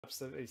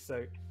Absolutely.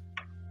 So,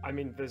 I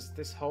mean, there's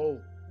this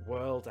whole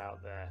world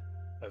out there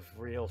of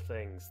real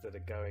things that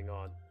are going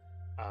on.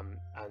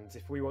 And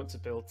if we want to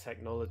build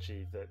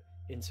technology that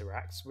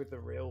interacts with the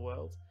real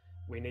world,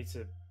 we need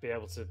to be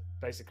able to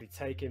basically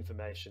take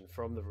information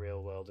from the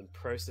real world and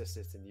process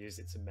it and use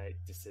it to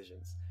make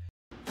decisions.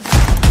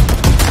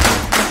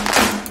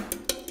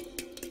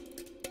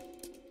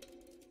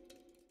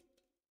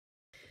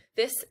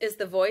 This is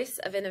the Voice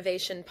of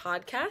Innovation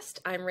podcast.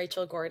 I'm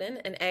Rachel Gordon,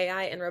 an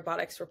AI and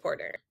robotics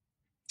reporter.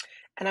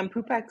 And I'm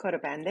Pupak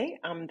Kodabande.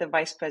 I'm the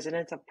Vice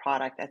President of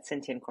Product at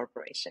Syntiant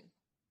Corporation.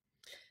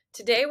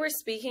 Today we're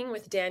speaking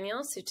with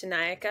Daniel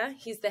Situnayake.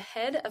 He's the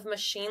head of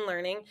machine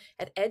learning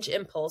at Edge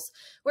Impulse,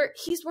 where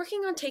he's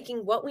working on taking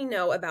what we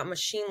know about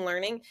machine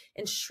learning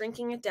and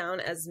shrinking it down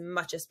as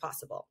much as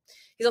possible.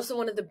 He's also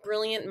one of the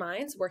brilliant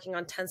minds working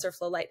on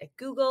TensorFlow Lite at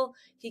Google.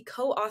 He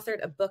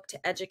co-authored a book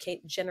to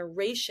educate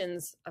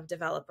generations of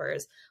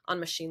developers on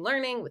machine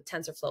learning with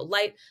TensorFlow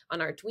Lite on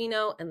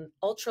Arduino and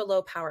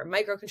ultra-low power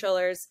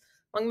microcontrollers,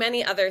 among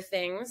many other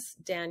things.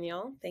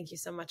 Daniel, thank you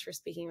so much for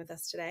speaking with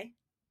us today.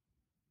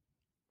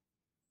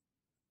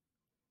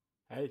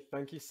 Hey,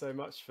 thank you so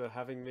much for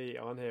having me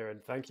on here,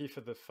 and thank you for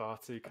the far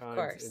too kind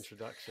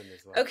introduction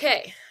as well.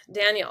 Okay,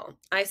 Daniel,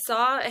 I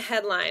saw a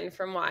headline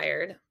from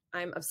Wired.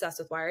 I'm obsessed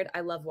with Wired.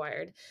 I love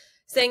Wired,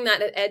 saying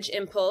that at Edge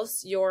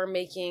Impulse, you're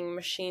making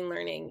machine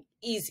learning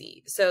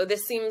easy. So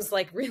this seems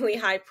like really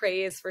high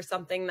praise for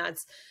something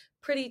that's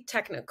pretty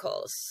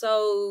technical.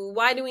 So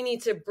why do we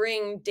need to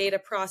bring data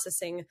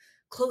processing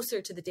closer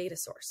to the data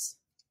source?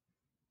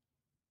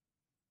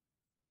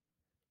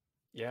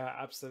 Yeah,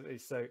 absolutely.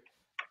 So,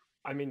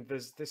 I mean,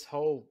 there's this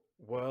whole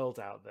world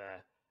out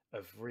there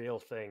of real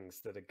things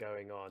that are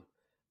going on.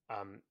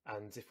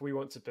 And if we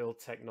want to build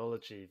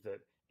technology that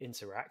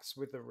interacts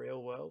with the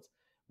real world,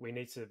 we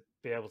need to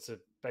be able to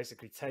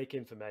basically take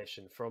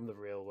information from the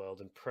real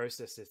world and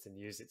process it and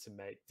use it to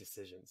make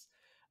decisions.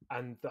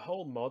 And the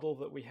whole model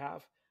that we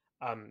have,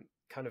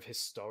 kind of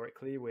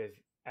historically with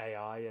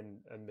AI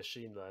and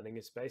machine learning,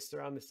 is based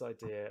around this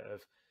idea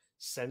of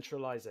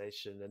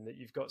centralization, and that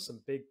you've got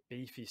some big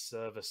beefy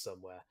server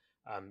somewhere.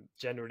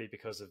 Generally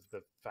because of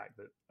the fact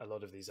that a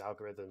lot of these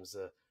algorithms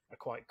are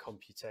quite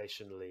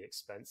computationally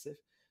expensive.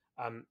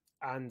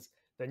 And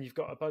then you've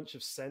got a bunch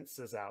of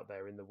sensors out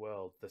there in the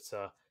world that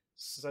are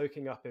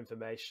soaking up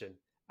information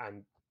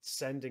and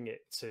sending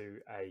it to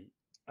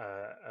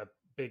a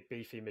big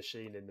beefy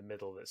machine in the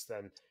middle that's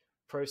then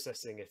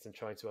processing it and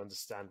trying to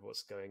understand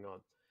what's going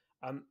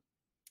on.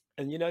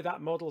 And you know,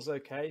 that model's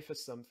okay for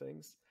some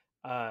things.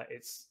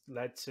 It's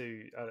led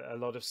to a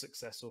lot of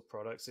successful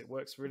products. It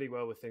works really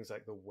well with things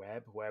like the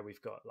web, where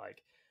we've got,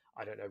 like,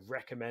 I don't know,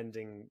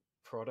 recommending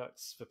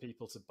products for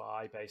people to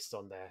buy based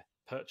on their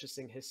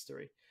purchasing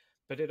history.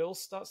 But it all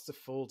starts to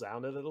fall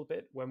down a little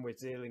bit when we're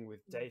dealing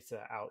with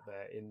data out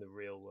there in the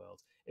real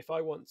world. If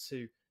I want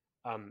to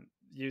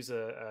use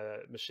a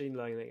machine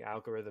learning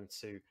algorithm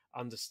to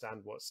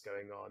understand what's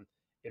going on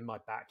in my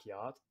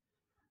backyard,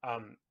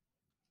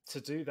 to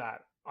do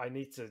that, I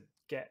need to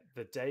get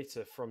the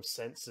data from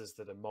sensors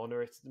that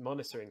are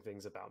monitoring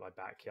things about my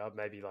backyard.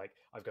 Maybe like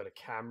I've got a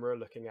camera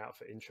looking out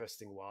for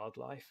interesting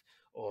wildlife,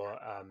 or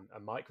a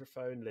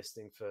microphone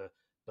listening for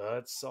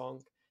bird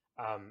song.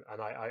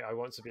 And I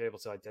want to be able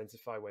to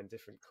identify when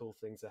different cool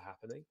things are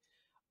happening.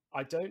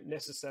 I don't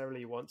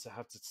necessarily want to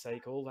have to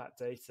take all that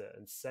data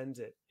and send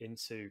it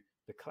into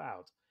the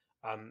cloud.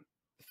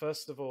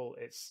 First of all,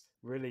 it's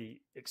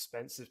really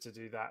expensive to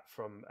do that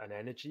from an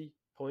energy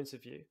point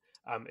of view.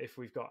 If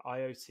we've got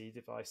IoT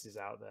devices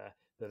out there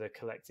that are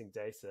collecting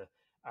data,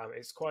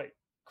 it's quite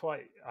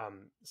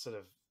sort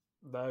of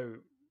low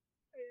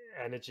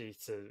energy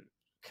to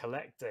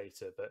collect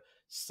data, but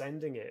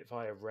sending it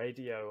via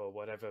radio or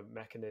whatever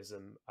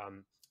mechanism,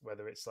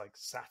 whether it's like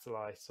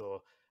satellite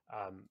or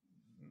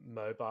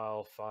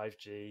mobile,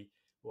 5G,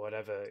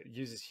 whatever,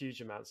 uses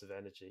huge amounts of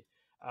energy.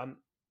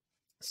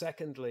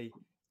 Secondly,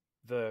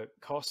 the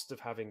cost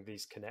of having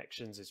these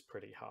connections is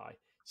pretty high.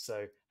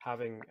 So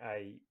having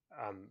a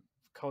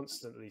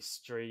constantly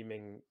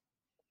streaming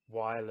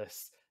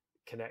wireless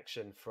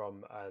connection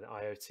from an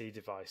IoT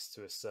device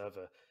to a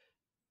server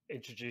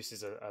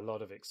introduces a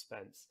lot of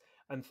expense.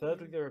 And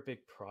thirdly, there are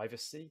big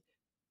privacy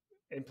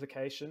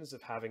implications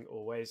of having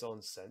always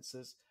on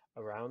sensors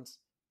around,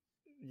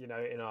 you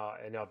know, in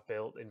our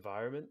built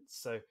environment.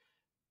 So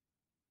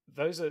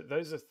those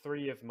are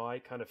three of my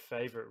kind of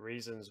favorite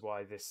reasons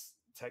why this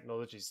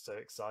technology is so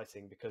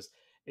exciting, because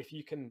if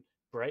you can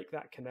break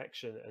that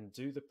connection and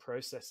do the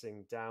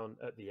processing down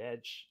at the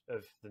edge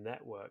of the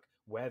network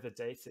where the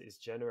data is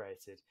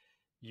generated,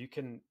 you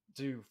can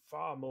do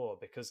far more,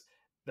 because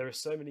there are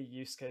so many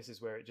use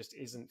cases where it just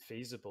isn't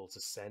feasible to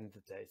send the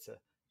data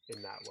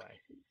in that way.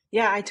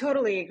 Yeah, I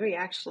totally agree,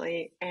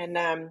 actually. And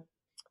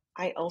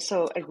I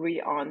also agree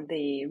on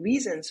the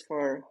reasons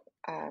for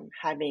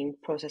having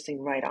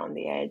processing right on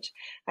the edge.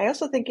 I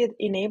also think it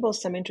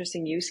enables some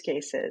interesting use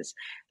cases.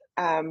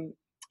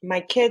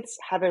 My kids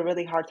have a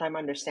really hard time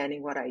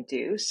understanding what I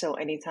do. So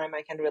anytime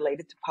I can relate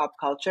it to pop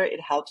culture,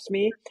 it helps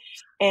me.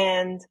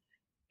 And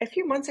a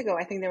few months ago,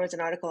 I think there was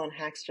an article on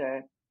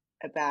Hackster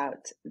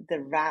about the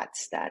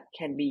rats that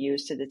can be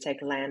used to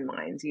detect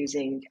landmines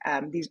using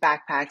these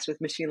backpacks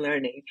with machine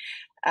learning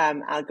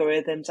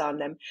algorithms on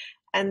them.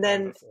 And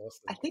then That's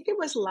awesome. I think it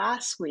was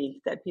last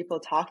week that people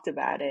talked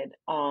about it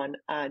on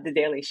The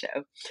Daily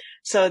Show.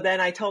 So then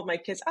I told my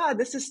kids,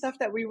 this is stuff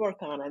that we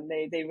work on, and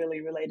they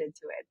really related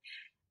to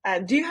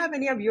it. Do you have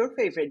any of your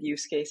favorite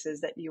use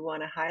cases that you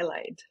want to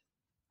highlight?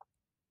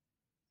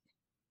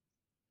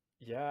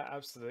 Yeah,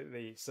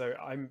 absolutely. So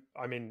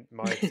I mean,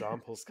 my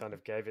examples kind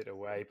of gave it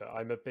away, but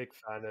I'm a big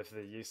fan of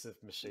the use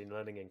of machine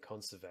learning in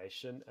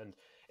conservation. And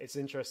it's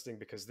interesting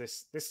because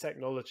this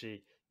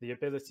technology, the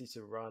ability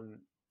to run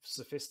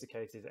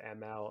sophisticated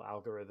ML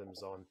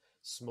algorithms on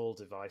small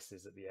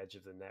devices at the edge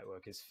of the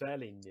network is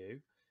fairly new.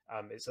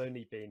 It's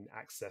only been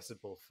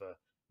accessible for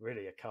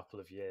really a couple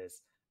of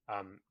years.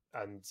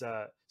 And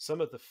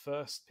some of the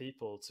first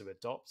people to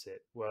adopt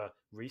it were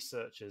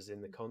researchers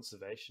in the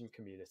conservation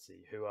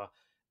community who are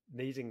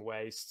needing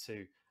ways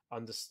to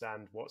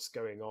understand what's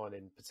going on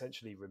in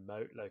potentially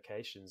remote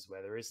locations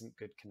where there isn't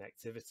good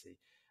connectivity.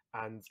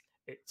 And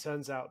it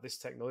turns out this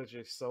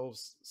technology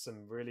solves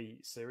some really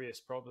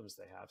serious problems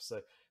they have. So,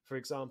 for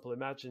example,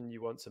 imagine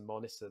you want to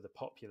monitor the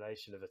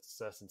population of a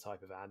certain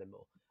type of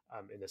animal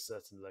in a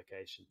certain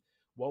location.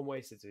 One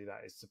way to do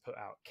that is to put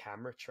out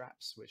camera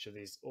traps, which are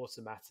these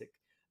automatic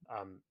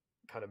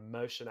kind of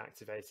motion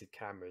activated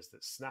cameras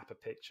that snap a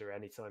picture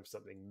anytime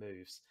something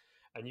moves,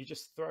 and you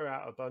just throw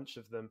out a bunch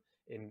of them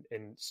in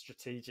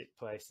strategic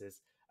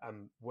places.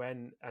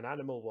 When an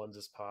animal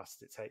wanders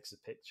past, it takes a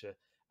picture,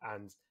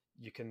 and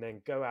you can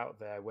then go out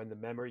there when the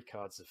memory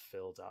cards have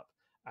filled up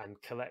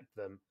and collect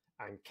them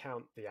and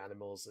count the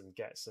animals and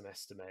get some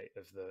estimate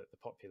of the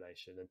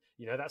population.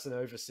 And that's an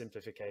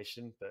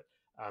oversimplification, but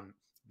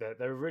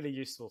they're a really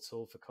useful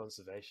tool for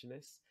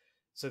conservationists.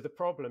 So the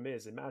problem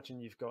is,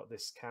 imagine you've got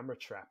this camera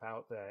trap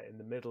out there in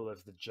the middle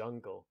of the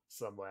jungle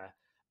somewhere,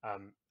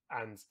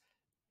 and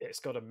it's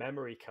got a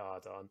memory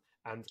card on,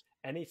 and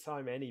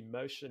anytime any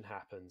motion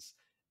happens,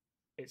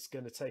 it's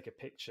going to take a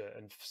picture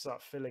and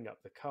start filling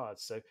up the card.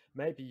 So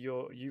maybe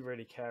you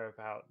really care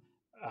about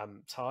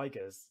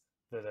tigers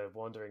that are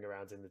wandering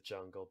around in the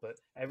jungle, but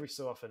every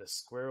so often a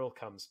squirrel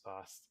comes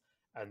past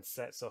and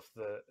sets off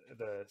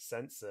the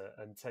sensor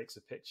and takes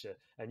a picture,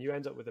 and you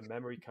end up with a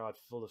memory card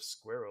full of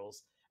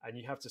squirrels, and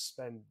you have to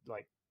spend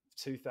like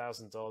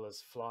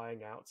 $2,000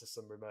 flying out to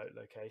some remote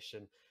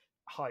location,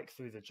 hike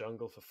through the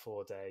jungle for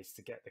 4 days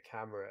to get the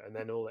camera, and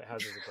then all it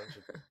has is a bunch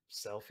of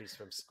selfies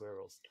from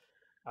squirrels.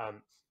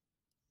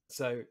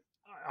 So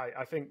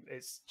I think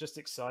it's just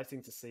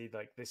exciting to see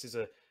like this is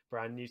a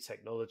brand new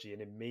technology,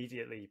 and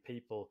immediately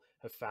people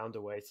have found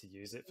a way to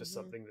use it for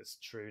something that's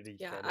truly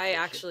beneficial. I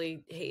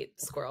actually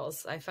hate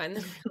squirrels. I find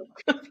them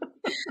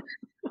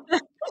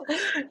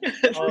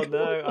Oh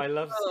no, I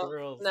love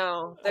squirrels.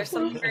 No, there's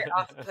something very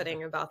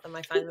off-putting about them.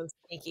 I find them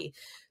sneaky.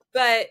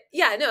 But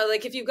yeah, no,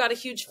 like if you've got a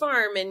huge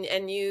farm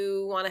and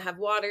you want to have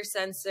water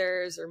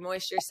sensors or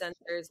moisture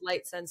sensors,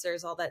 light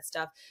sensors, all that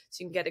stuff,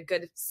 so you can get a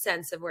good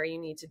sense of where you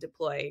need to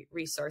deploy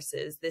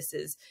resources, this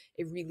is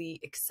a really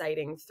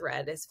exciting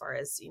thread as far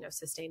as,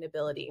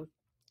 sustainability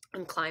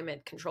and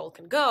climate control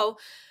can go.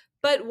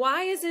 But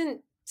why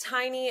isn't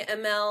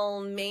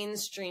TinyML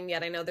mainstream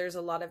yet? I know there's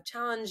a lot of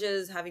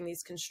challenges having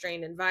these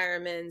constrained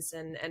environments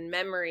and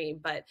memory,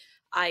 but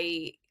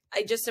I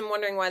just am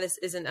wondering why this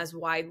isn't as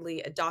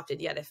widely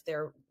adopted yet, if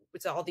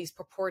it's all these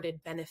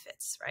purported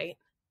benefits, right?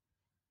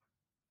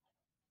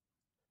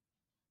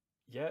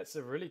 Yeah, it's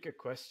a really good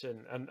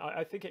question. And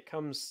I think it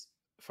comes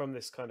from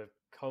this kind of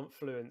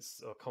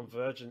confluence or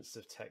convergence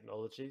of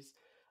technologies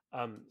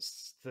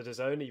that has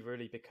only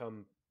really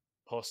become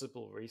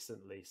possible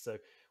recently. So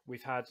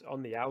we've had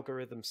on the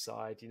algorithm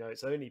side,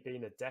 it's only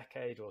been a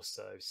decade or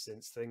so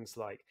since things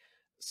like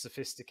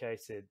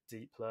sophisticated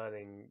deep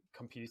learning,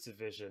 computer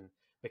vision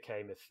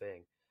became a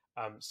thing.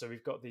 So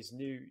we've got these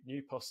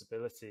new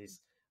possibilities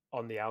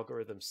on the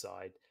algorithm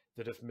side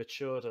that have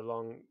matured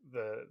along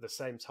the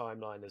same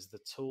timeline as the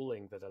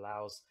tooling that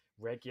allows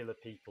regular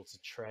people to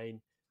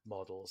train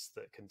models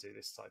that can do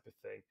this type of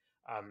thing.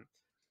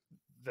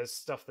 There's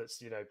stuff that's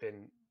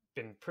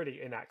been pretty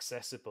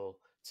inaccessible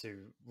to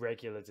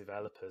regular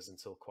developers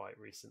until quite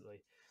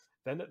recently.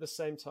 Then at the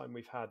same time,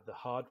 we've had the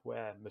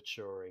hardware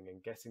maturing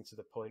and getting to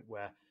the point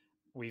where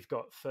we've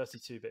got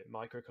 32-bit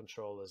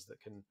microcontrollers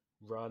that can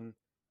run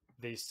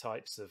these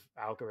types of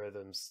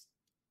algorithms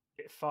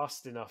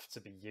fast enough to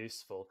be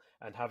useful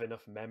and have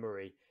enough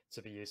memory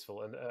to be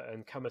useful,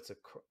 and come at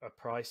a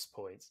price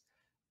point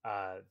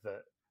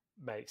that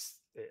makes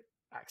it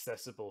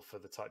accessible for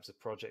the types of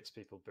projects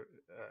people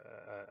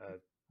are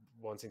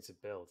wanting to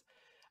build.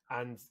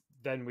 And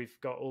then we've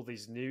got all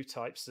these new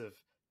types of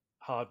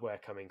hardware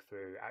coming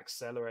through,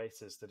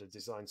 accelerators that are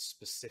designed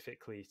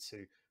specifically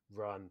to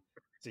run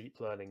deep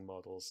learning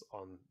models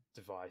on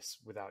device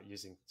without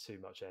using too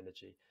much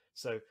energy.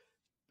 So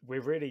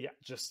we're really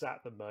just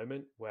at the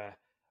moment where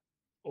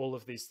all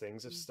of these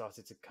things have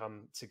started to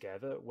come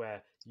together,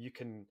 where you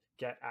can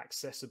get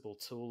accessible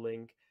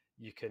tooling,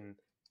 you can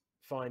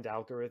find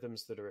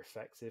algorithms that are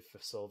effective for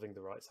solving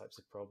the right types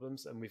of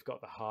problems, and we've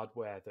got the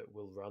hardware that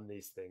will run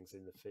these things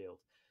in the field.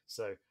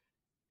 So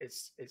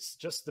it's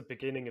just the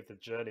beginning of the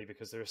journey,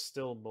 because there are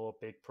still more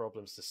big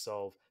problems to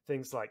solve.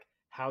 Things like,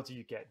 how do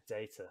you get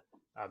data?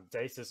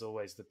 Data is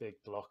always the big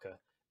blocker,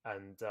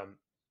 and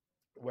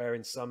where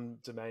in some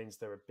domains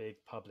there are big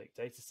public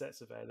data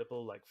sets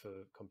available, like for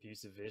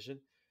computer vision,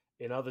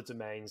 in other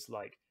domains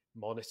like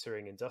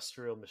monitoring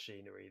industrial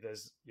machinery,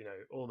 there's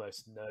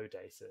almost no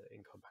data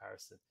in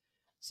comparison.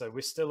 So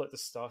we're still at the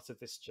start of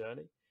this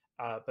journey,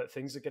 but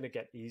things are going to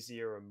get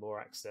easier and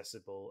more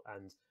accessible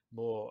and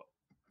more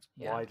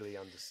widely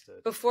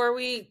understood. Before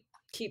we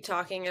keep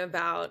talking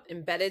about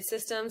embedded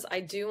systems, I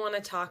do want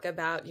to talk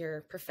about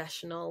your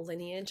professional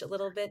lineage a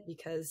little bit,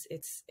 because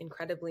it's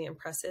incredibly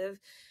impressive.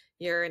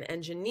 You're an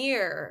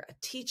engineer, a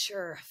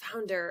teacher, a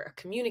founder, a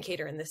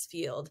communicator in this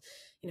field.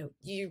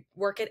 You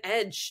work at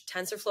Edge,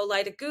 TensorFlow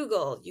Lite at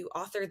Google. You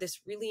authored this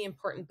really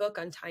important book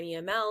on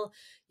TinyML.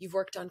 You've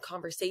worked on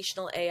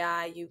conversational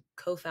AI. You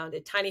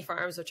co-founded Tiny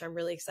Farms, which I'm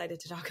really excited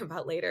to talk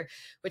about later,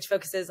 which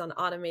focuses on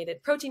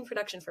automated protein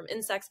production from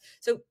insects.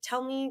 So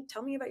tell me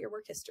about your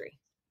work history.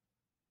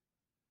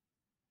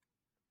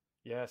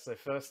 Yeah, so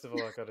first of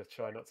all, I got to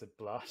try not to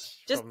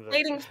blush Just from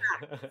the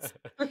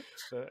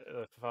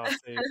far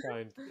too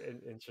kind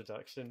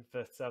introduction.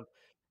 But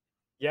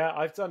yeah,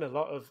 I've done a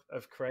lot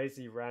of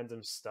crazy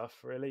random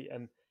stuff, really,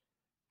 and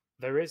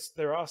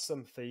there are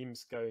some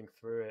themes going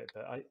through it.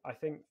 But I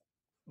think,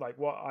 like,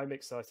 what I'm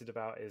excited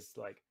about is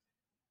like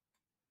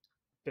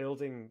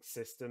building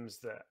systems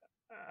that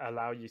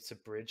allow you to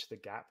bridge the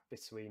gap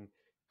between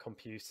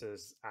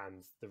computers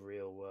and the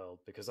real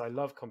world, because I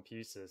love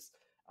computers.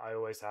 I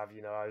always have.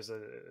 I was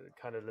a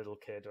kind of little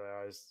kid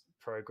where I was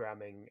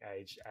programming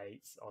age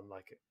 8 on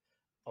like an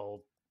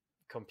old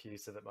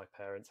computer that my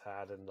parents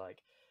had, and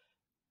like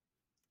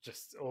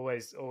just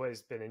always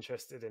been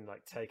interested in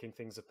like taking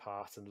things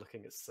apart and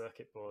looking at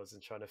circuit boards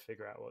and trying to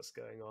figure out what's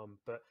going on.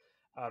 But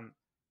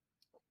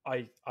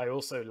I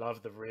also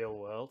love the real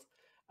world,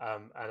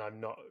 and I'm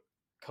not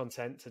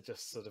content to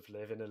just sort of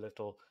live in a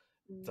little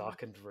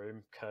darkened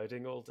room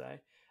coding all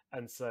day.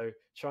 And so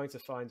trying to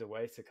find a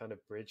way to kind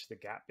of bridge the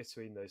gap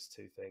between those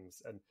two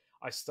things. And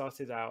I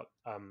started out,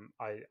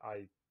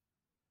 I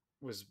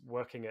was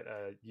working at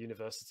a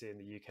university in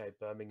the UK,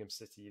 Birmingham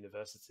City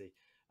University,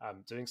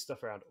 doing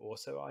stuff around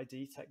auto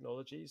ID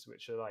technologies,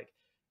 which are like,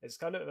 it's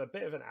kind of a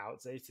bit of an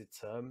outdated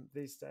term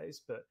these days,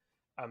 but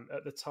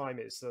at the time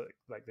it's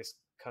like this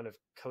kind of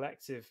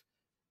collective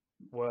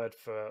word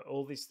for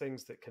all these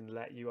things that can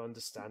let you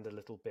understand a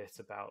little bit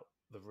about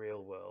the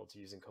real world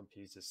using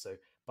computers. So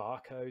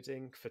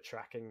barcoding for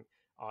tracking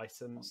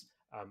items,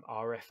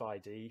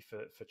 RFID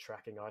for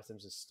tracking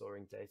items and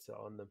storing data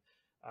on them,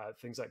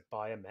 things like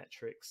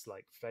biometrics,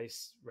 like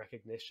face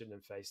recognition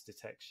and face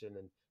detection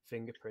and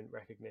fingerprint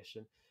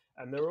recognition.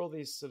 And there are all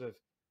these sort of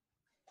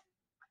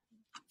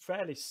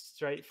fairly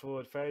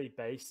straightforward, very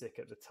basic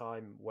at the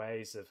time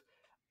ways of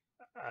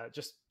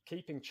just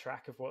keeping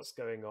track of what's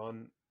going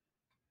on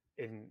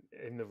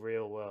in the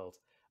real world.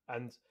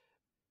 And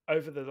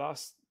over the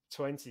last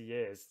 20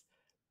 years,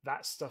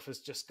 that stuff has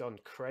just gone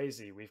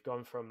crazy. We've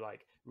gone from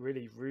like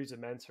really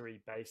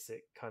rudimentary,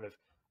 basic kind of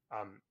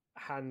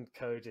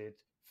hand-coded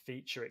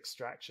feature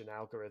extraction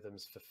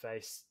algorithms for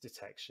face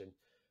detection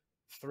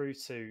through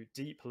to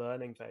deep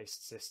learning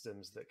based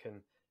systems that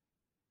can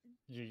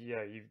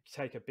you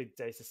take a big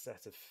data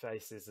set of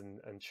faces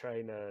and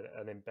train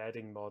an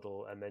embedding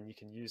model, and then you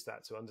can use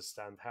that to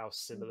understand how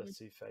similar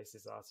two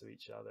faces are to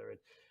each other,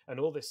 and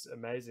all this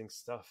amazing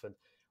stuff. And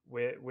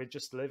we're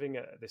just living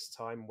at this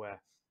time where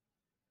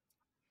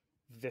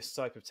this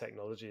type of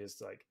technology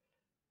is like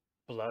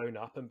blown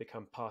up and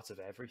become part of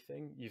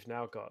everything. You've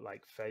now got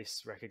like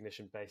face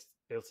recognition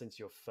built into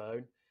your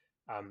phone,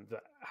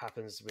 that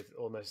happens with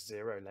almost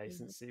zero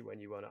latency when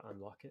you want to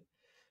unlock it.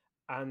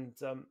 And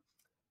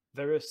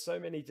there are so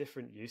many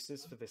different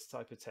uses for this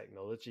type of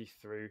technology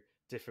through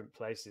different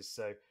places.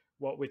 So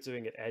what we're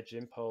doing at Edge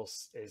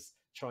Impulse is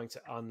trying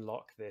to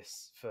unlock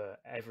this for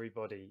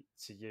everybody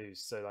to use.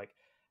 So like,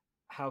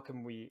 how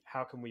can we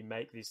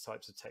make these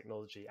types of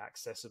technology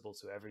accessible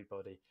to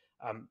everybody?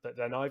 But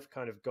then I've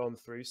kind of gone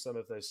through some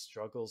of those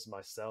struggles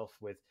myself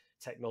with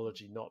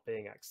technology not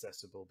being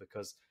accessible,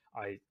 because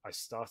I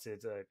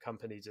started a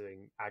company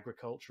doing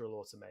agricultural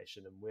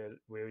automation, and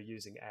we're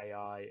using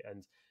AI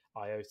and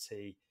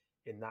IoT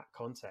in that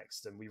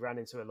context. And we ran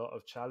into a lot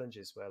of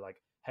challenges where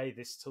like, hey,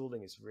 this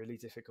tooling is really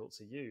difficult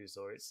to use,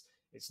 or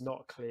it's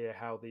not clear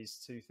how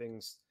these two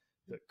things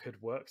that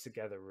could work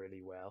together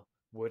really well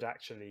would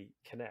actually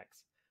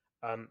connect.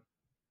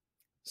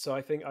 So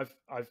I think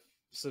I've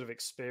sort of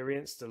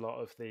experienced a lot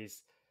of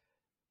these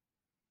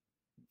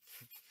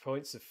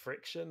points of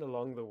friction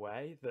along the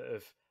way that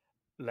have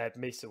led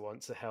me to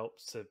want to help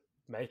to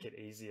make it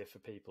easier for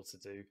people to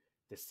do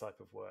this type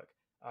of work.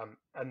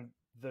 And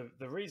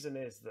the reason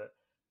is that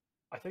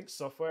I think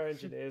software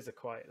engineers are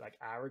quite like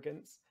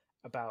arrogant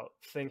about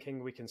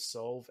thinking we can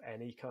solve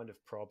any kind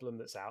of problem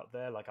that's out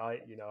there. Like I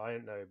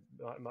don't know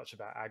much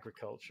about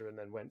agriculture, and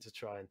then went to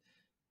try and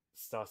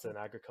start an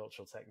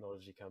agricultural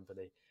technology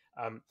company.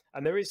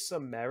 And there is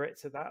some merit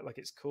to that. Like,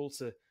 it's cool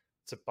to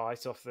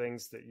bite off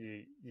things that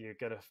you're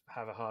going to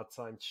have a hard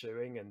time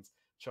chewing and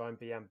try and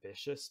be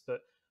ambitious.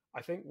 But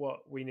I think what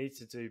we need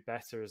to do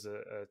better as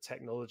a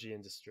technology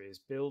industry is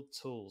build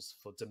tools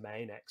for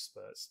domain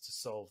experts to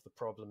solve the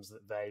problems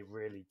that they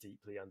really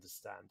deeply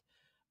understand.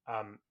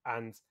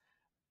 And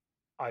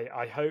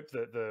I hope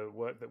that the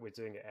work that we're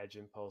doing at Edge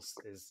Impulse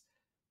is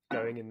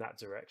going in that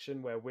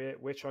direction, where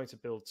we're trying to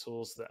build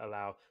tools that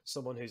allow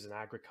someone who's an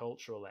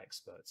agricultural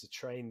expert to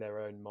train their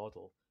own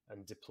model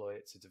and deploy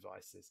it to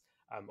devices,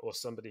 or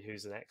somebody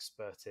who's an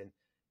expert in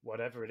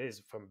whatever it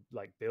is, from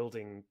like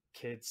building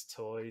kids'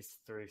 toys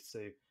through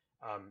to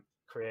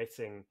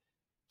creating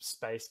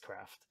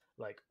spacecraft,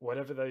 like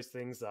whatever those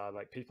things are.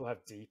 Like, people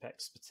have deep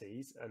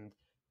expertise, and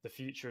the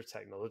future of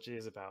technology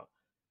is about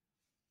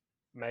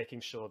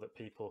making sure that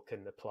people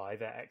can apply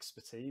their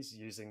expertise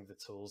using the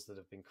tools that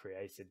have been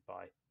created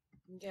by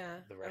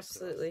the rest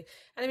absolutely. of us.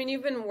 And I mean,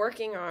 you've been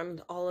working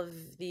on all of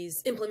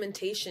these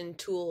implementation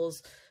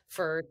tools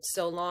for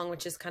so long,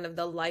 which is kind of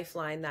the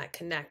lifeline that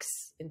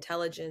connects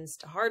intelligence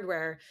to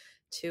hardware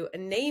to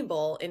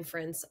enable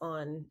inference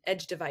on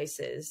edge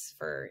devices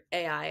for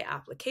AI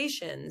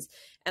applications.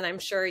 And I'm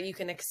sure you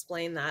can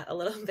explain that a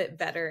little bit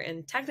better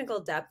in technical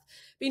depth.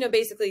 But,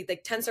 basically,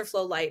 like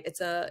TensorFlow Lite, it's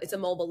a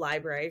mobile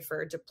library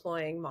for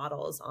deploying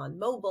models on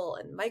mobile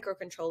and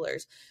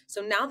microcontrollers.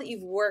 So now that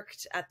you've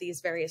worked at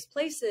these various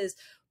places,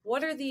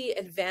 what are the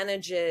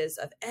advantages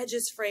of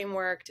Edge's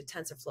framework to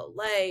TensorFlow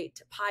Lite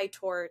to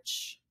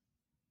PyTorch?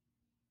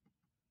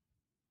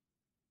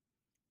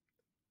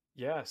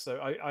 Yeah, so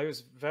I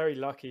was very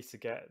lucky to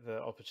get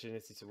the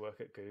opportunity to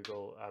work at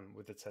Google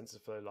with the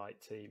TensorFlow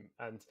Lite team.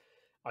 And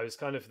I was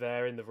kind of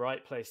there in the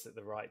right place at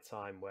the right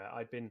time, where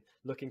I'd been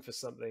looking for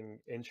something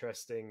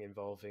interesting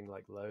involving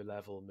like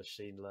low-level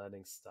machine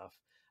learning stuff.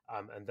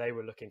 And they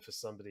were looking for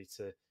somebody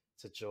to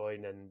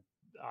join. And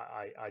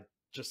I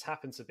just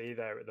happened to be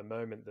there at the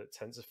moment that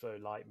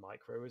TensorFlow Lite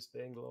Micro was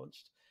being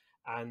launched.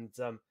 And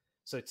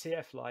so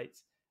TF Lite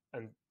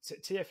and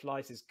TF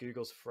Lite is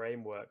Google's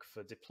framework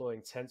for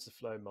deploying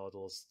TensorFlow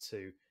models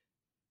to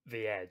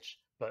the edge.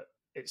 But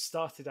it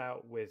started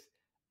out with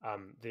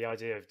the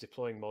idea of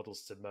deploying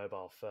models to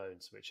mobile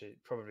phones, which is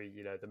probably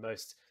the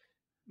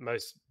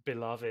most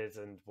beloved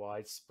and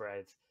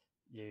widespread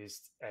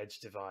used edge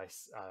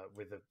device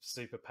with a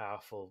super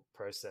powerful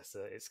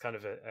processor. It's kind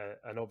of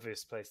an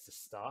obvious place to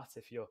start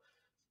if you're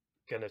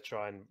going to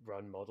try and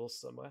run models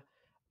somewhere.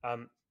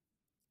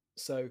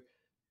 So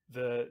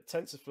the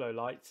TensorFlow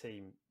Lite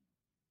team,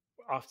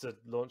 after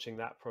launching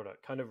that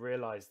product, kind of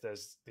realized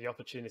there's the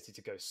opportunity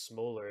to go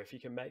smaller. If you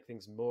can make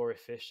things more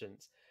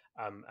efficient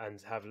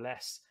and have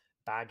less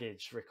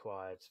baggage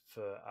required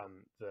for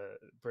the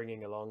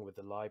bringing along with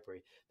the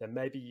library, then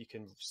maybe you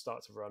can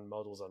start to run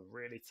models on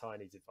really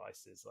tiny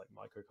devices like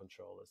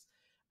microcontrollers.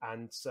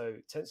 And so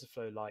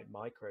TensorFlow Lite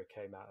Micro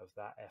came out of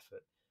that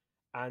effort.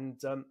 And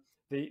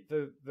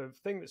the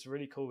thing that's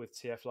really cool with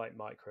TF Lite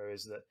Micro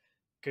is that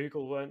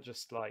Google weren't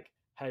just like,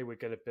 hey, we're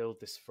going to build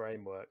this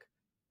framework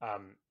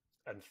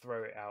and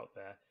throw it out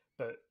there.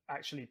 But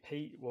actually,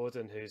 Pete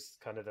Warden, who's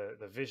kind of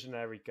the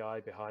visionary guy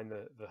behind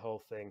the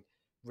whole thing,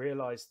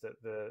 realized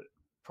that the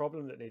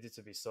problem that needed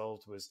to be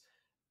solved was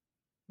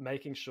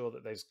making sure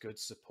that there's good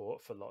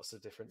support for lots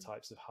of different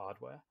types of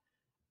hardware.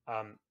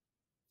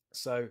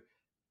 So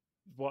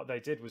what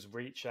they did was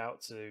reach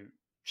out to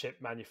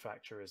chip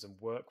manufacturers and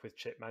work with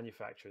chip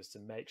manufacturers to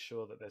make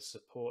sure that there's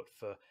support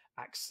for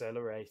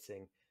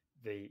accelerating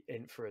the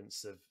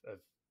inference of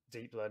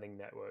deep learning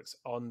networks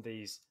on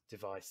these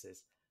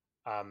devices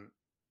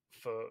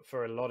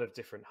for a lot of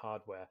different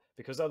hardware,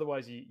 because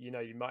otherwise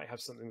you might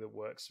have something that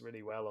works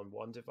really well on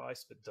one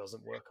device but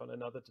doesn't work on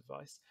another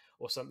device,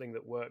 or something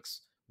that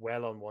works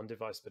well on one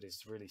device but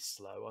is really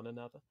slow on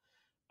another.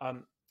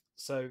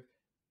 So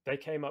they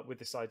came up with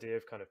this idea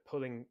of kind of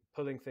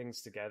pulling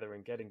things together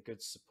and getting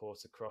good support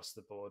across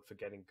the board for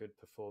getting good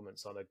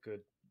performance on a good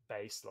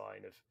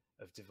baseline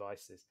of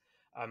devices.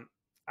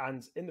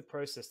 And in the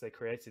process, they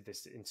created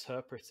this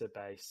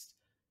interpreter-based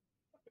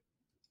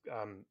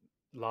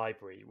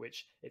library,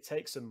 which it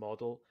takes a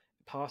model,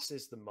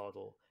 parses the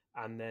model,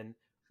 and then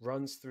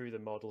runs through the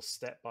model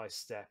step by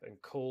step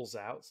and calls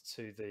out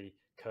to the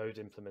code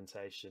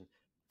implementation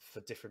for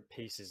different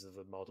pieces of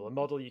the model. A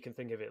model, you can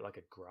think of it like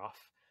a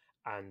graph,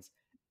 and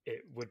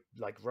it would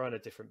like run a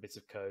different bit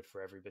of code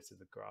for every bit of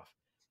the graph.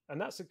 And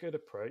that's a good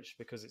approach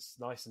because it's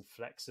nice and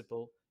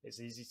flexible. It's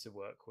easy to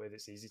work with.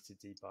 It's easy to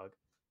debug.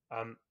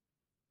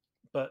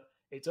 But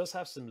it does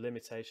have some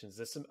limitations.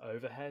 There's some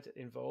overhead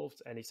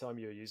involved anytime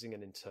you're using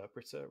an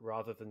interpreter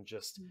rather than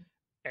just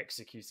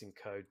executing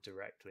code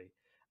directly.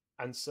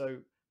 And so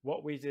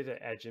what we did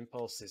at Edge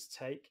Impulse is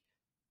take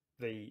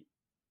the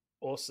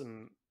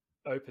awesome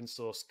open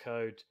source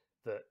code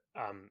that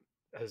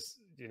has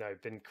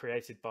been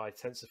created by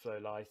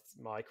TensorFlow Lite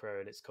Micro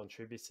and its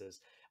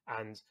contributors,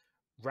 and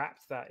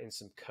wrapped that in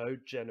some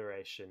code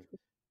generation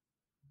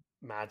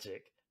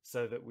magic,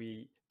 so that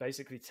we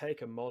basically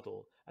take a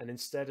model And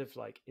instead of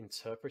like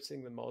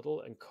interpreting the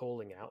model and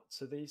calling out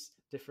to these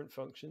different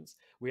functions,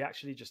 we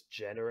actually just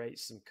generate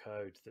some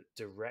code that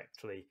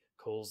directly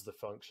calls the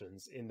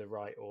functions in the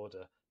right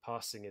order,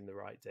 passing in the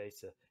right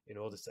data in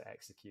order to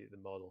execute the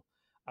model.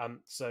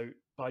 So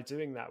by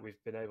doing that,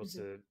 we've been able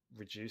to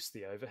reduce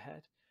the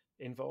overhead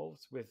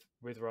involved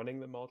with running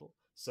the model.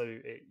 So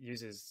it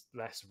uses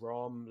less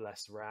ROM,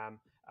 less RAM,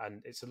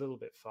 and it's a little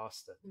bit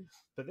faster.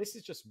 But this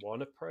is just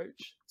one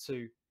approach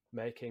to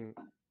making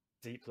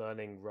deep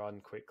learning run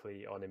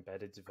quickly on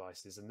embedded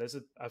devices. And there's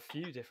a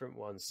few different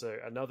ones. So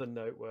another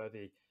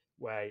noteworthy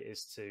way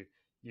is to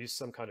use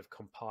some kind of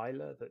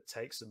compiler that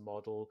takes a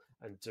model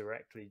and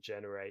directly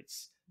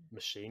generates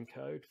machine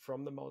code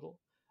from the model.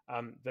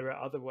 There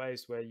are other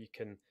ways where you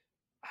can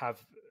have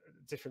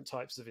different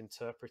types of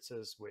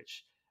interpreters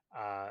which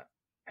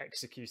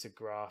execute a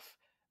graph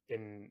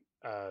in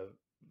a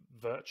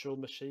virtual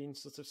machine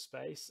sort of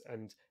space,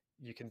 and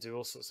you can do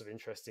all sorts of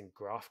interesting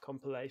graph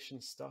compilation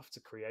stuff to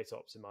create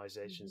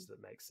optimizations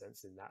that make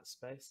sense in that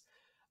space.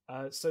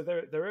 So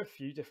there are a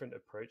few different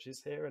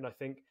approaches here, and I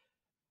think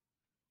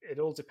it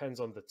all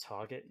depends on the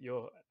target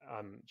you're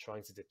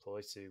trying to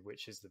deploy to,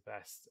 which is the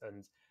best.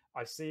 And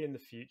I see in the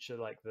future,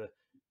 like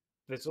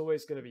there's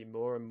always going to be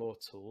more and more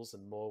tools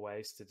and more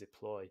ways to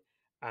deploy.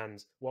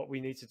 And what we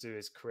need to do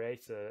is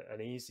create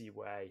an easy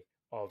way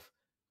of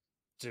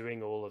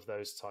doing all of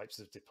those types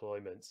of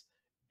deployments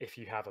if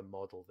you have a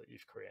model that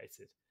you've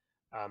created.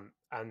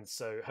 And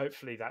so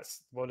hopefully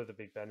that's one of the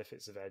big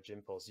benefits of Edge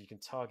Impulse. You can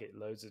target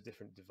loads of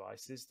different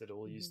devices that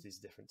all use these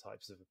different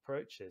types of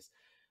approaches.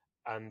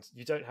 And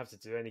you don't have to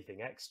do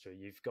anything extra.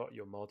 You've got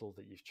your model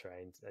that you've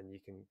trained, and you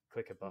can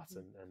click a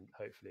button and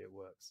hopefully it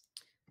works.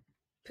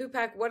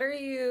 Pupak, what are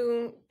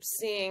you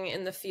seeing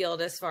in the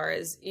field as far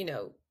as,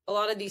 a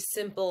lot of these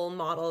simple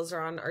models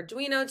are on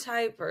Arduino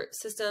type or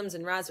systems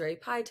and Raspberry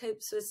Pi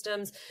type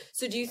systems.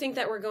 So do you think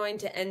that we're going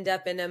to end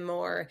up in a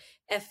more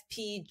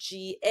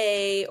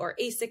FPGA or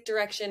ASIC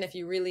direction if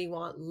you really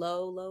want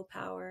low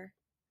power?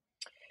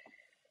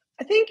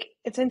 I think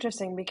it's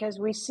interesting because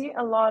we see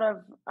a lot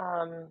of,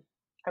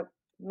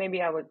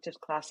 maybe I would just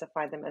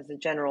classify them as the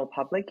general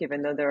public,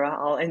 even though they're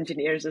all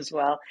engineers as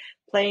well,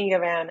 playing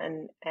around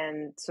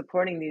and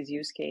supporting these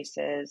use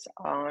cases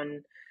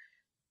on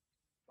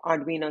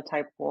Arduino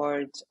type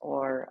boards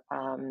or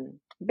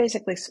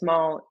basically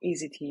small,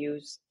 easy to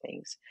use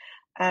things.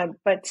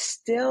 But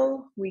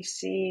still, we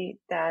see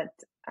that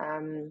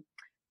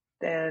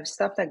the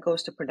stuff that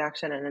goes to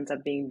production and ends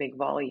up being big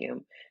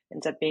volume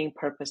ends up being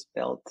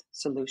purpose-built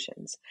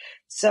solutions.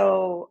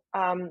 So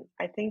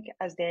I think,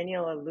 as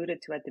Daniel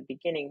alluded to at the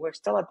beginning, we're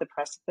still at the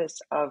precipice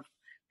of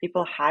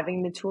people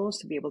having the tools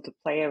to be able to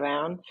play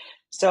around.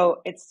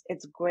 So it's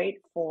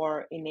great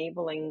for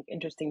enabling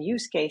interesting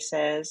use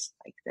cases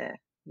like the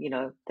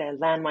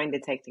landmine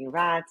detecting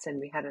rats, and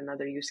we had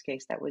another use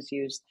case that was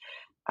used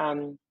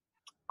on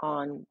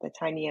the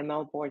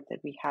TinyML board that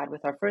we had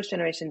with our first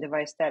generation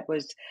device that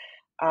was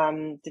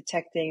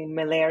detecting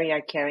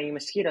malaria-carrying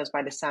mosquitoes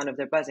by the sound of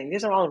their buzzing.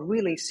 These are all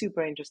really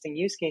super interesting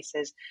use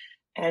cases,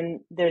 and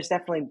there's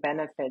definitely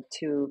benefit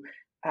to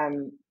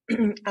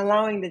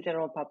allowing the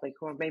general public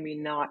who are maybe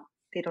not,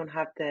 they don't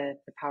have the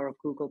power of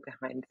Google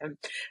behind them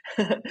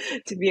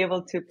to be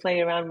able to play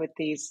around with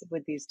these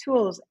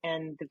tools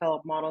and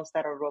develop models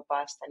that are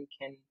robust and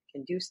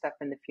can do stuff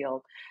in the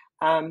field.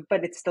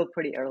 But it's still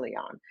pretty early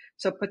on.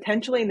 So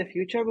potentially in the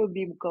future, we'll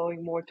be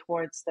going more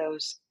towards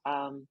those,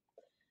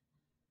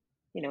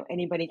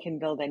 anybody can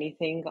build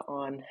anything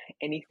on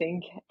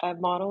anything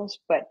models,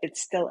 but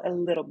it's still a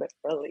little bit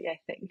early, I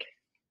think.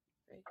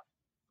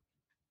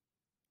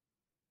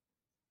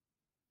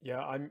 Yeah,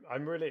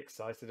 I'm really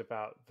excited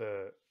about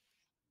the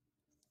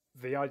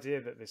idea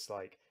that this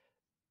like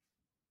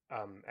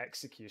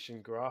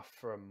execution graph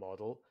for a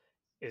model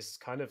is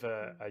kind of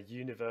a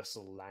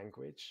universal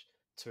language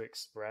to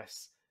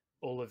express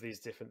all of these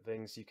different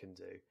things you can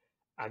do.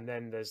 And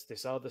then there's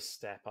this other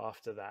step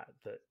after that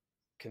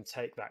can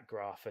take that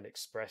graph and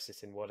express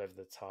it in whatever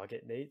the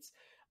target needs.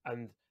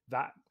 And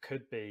that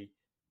could be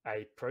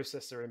a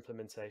processor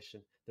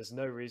implementation. There's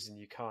no reason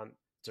you can't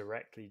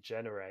directly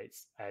generate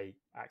a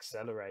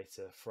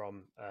accelerator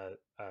from a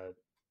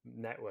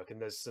network.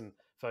 And there's some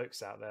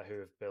folks out there who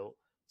have built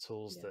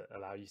tools that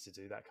allow you to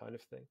do that kind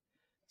of thing.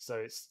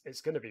 So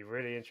it's going to be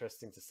really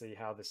interesting to see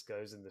how this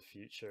goes in the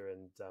future,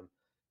 and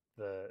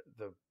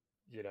the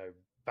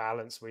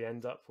balance we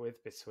end up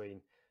with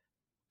between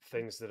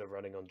things that are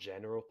running on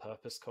general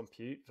purpose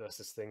compute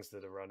versus things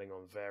that are running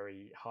on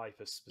very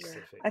hyper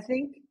specific. I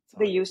think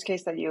the use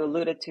case that you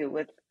alluded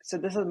to so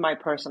this is my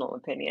personal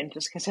opinion,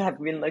 just because I've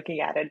been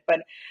looking at it,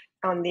 but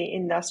on the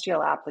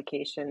industrial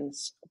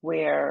applications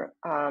where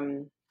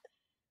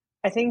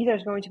I think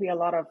there's going to be a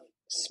lot of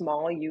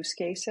small use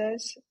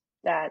cases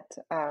that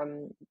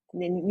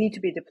need to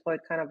be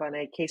deployed kind of on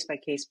a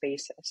case-by-case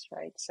basis,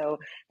 right? So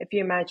if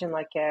you imagine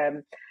like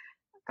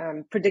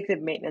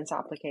predictive maintenance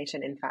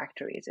application in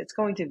factories. It's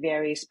going to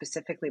vary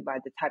specifically by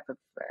the type of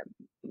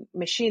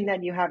machine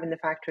that you have in the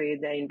factory,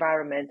 the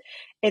environment.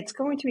 It's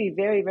going to be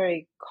very,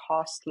 very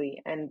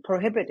costly and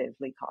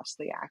prohibitively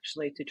costly,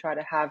 actually, to try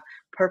to have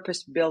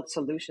purpose-built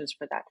solutions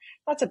for that.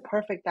 That's a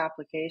perfect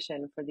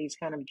application for these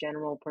kind of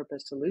general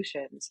purpose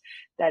solutions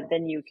that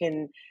then you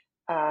can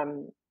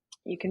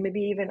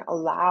maybe even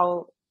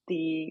allow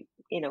the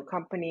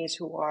companies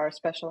who are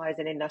specialized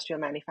in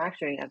industrial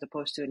manufacturing as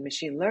opposed to in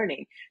machine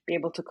learning be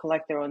able to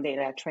collect their own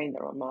data, train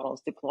their own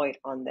models, deploy it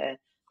on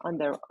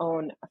their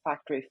own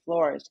factory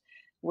floors,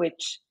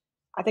 which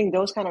I think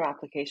those kind of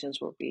applications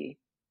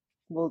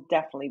will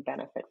definitely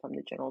benefit from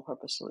the general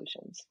purpose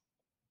solutions.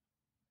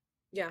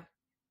 Yeah.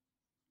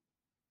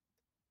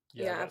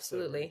 Yeah, that's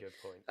absolutely. a really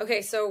good point.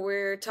 Okay, so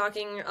we're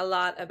talking a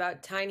lot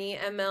about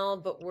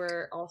TinyML, but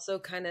we're also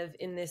kind of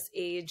in this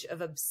age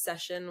of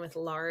obsession with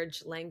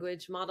large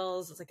language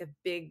models. It's like a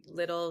big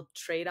little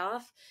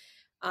trade-off.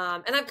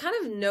 And I've kind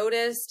of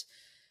noticed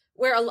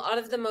where a lot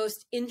of the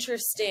most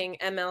interesting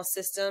ML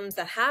systems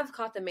that have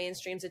caught the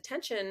mainstream's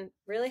attention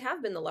really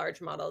have been the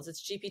large models.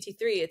 It's GPT-3,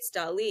 it's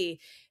DALL-E,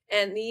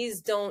 and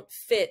these don't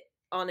fit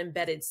on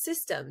embedded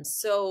systems.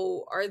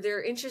 So are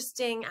there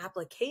interesting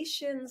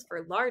applications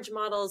for large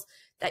models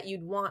that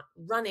you'd want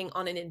running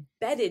on an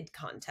embedded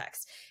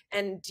context?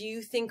 And do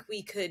you think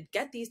we could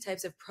get these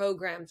types of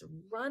programs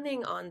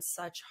running on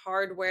such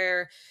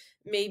hardware,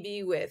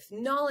 maybe with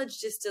knowledge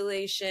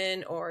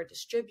distillation or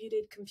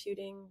distributed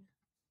computing?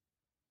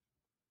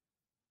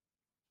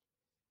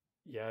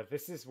 Yeah,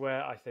 this is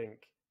where I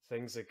think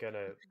things are going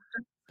to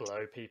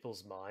blow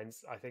people's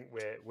minds. I think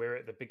we're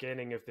at the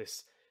beginning of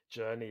this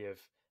journey of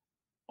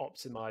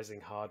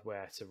optimizing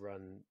hardware to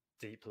run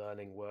deep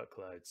learning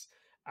workloads,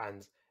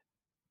 and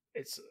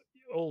it's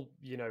all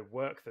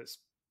work that's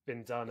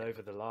been done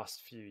over the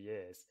last few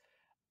years,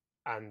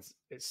 and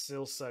it's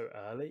still so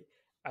early.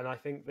 And I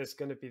think there's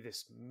going to be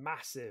this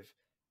massive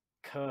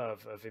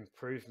curve of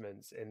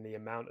improvements in the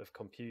amount of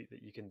compute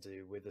that you can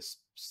do with a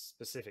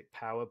specific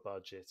power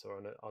budget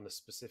or on a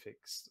specific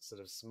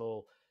sort of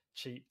small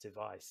cheap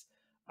device,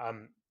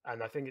 and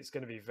I think it's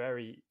going to be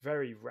very,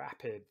 very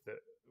rapid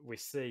that we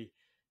see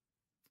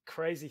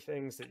crazy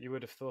things that you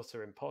would have thought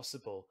are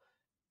impossible.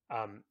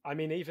 I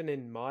mean, even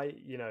in my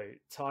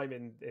time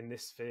in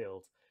this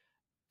field,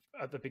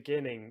 at the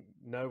beginning,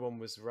 no one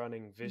was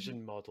running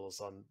vision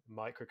models on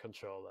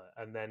microcontroller,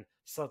 and then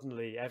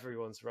suddenly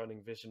everyone's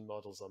running vision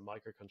models on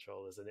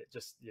microcontrollers, and it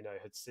just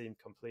had seemed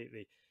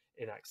completely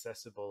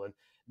inaccessible. And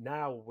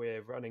now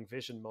we're running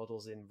vision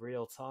models in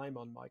real time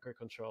on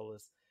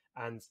microcontrollers,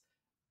 and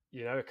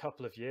a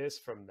couple of years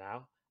from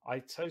now, I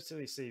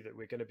totally see that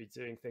we're going to be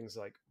doing things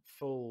like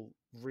full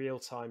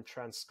real-time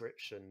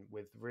transcription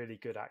with really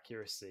good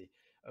accuracy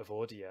of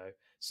audio.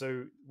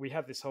 So we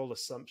have this whole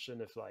assumption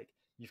of like,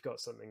 you've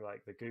got something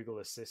like the Google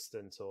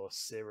Assistant or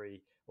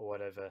Siri or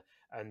whatever,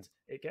 and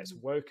it gets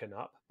woken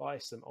up by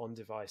some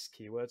on-device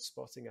keyword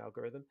spotting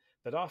algorithm.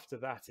 But after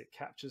that, it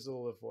captures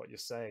all of what you're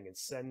saying and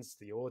sends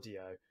the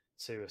audio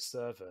to a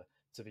server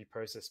to be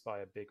processed by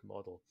a big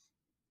model.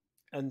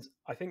 And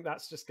I think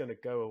that's just going to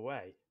go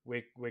away.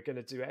 We're going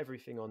to do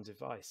everything on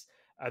device.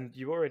 And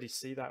you already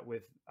see that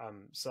with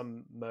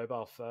some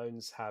mobile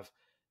phones have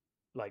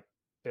like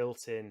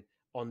built-in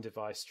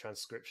on-device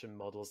transcription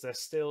models. They're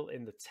still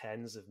in the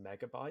tens of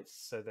megabytes,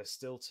 so they're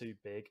still too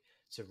big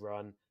to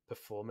run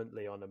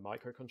performantly on a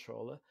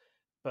microcontroller.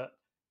 But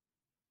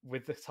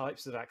with the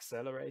types of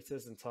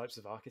accelerators and types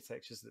of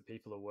architectures that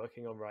people are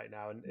working on right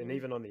now, and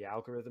even on the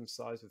algorithm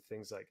side with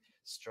things like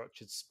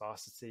structured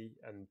sparsity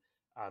and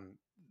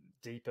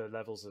deeper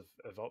levels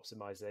of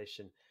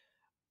optimization,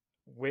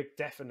 we're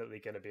definitely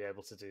going to be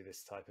able to do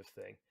this type of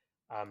thing.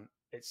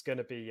 It's going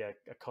to be a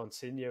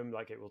continuum.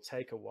 Like, it will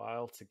take a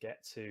while to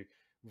get to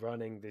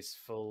running this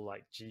full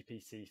like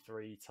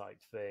GPT-3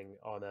 type thing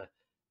on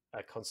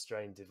a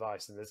constrained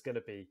device, and there's going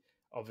to be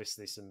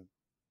obviously some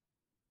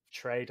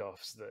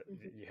trade-offs that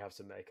you have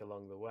to make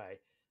along the way.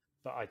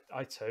 But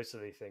I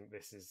totally think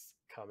this is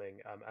coming,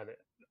 and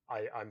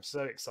I'm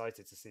so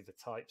excited to see the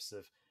types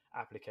of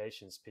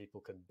applications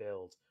people can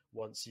build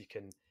once you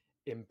can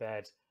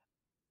embed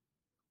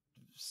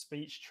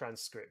speech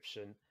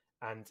transcription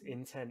and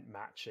intent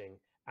matching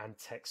and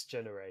text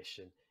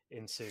generation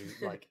into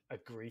like a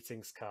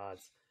greetings card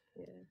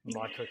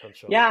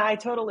microcontroller. Yeah, I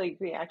totally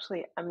agree.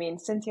 Actually, I mean,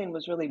 Syntiant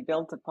was really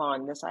built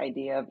upon this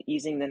idea of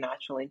easing the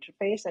natural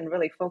interface and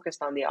really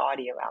focused on the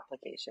audio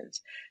applications.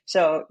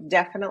 So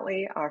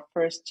definitely our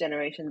first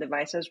generation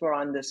devices were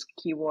on this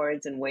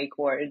keywords and wake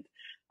word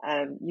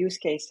use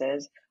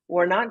cases.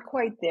 We're not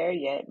quite there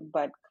yet,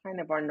 but kind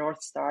of our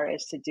North Star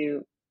is to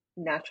do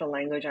natural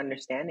language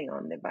understanding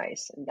on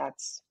device. And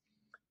that's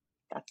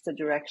the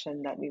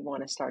direction that we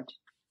want to start,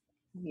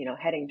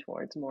 heading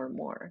towards more and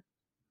more.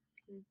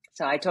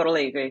 So I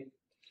totally agree.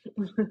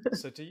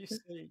 So do you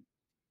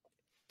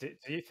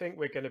think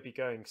we're going to be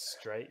going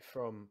straight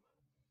from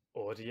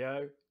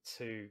audio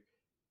to,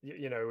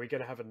 are we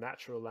going to have a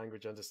natural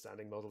language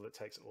understanding model that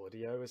takes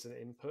audio as an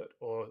input,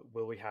 or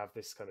will we have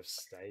this kind of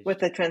stage with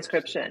the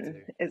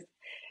transcription?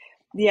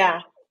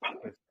 Yeah,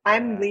 With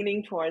I'm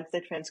leaning towards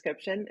the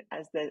transcription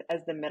as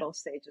the middle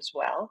stage as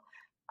well,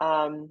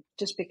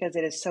 just because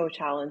it is so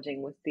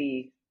challenging with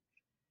the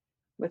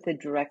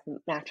direct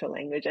natural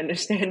language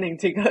understanding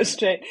to go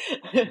straight.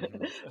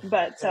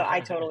 But so I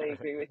totally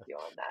agree with you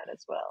on that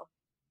as well.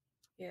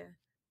 Yeah.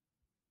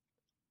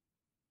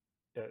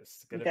 Yeah,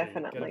 it's gonna be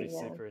Definitely,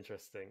 yeah. super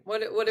interesting.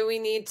 What do we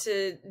need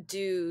to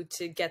do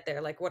to get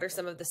there? Like, what are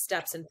some of the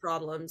steps and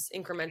problems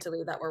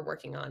incrementally that we're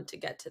working on to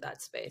get to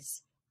that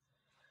space?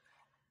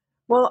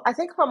 Well, I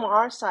think from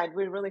our side,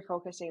 we're really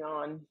focusing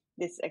on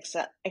this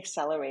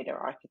accelerator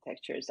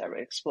architectures that we're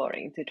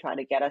exploring to try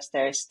to get us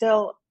there,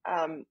 still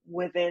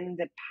within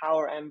the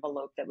power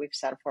envelope that we've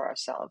set for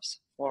ourselves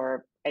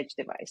for edge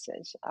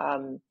devices.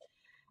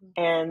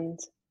 And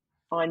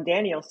on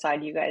Daniel's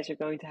side, you guys are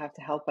going to have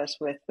to help us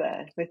with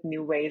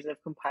new ways of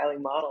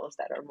compiling models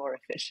that are more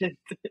efficient.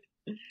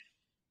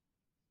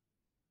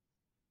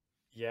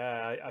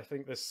 Yeah, I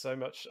think there's so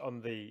much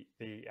on the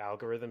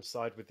algorithm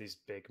side with these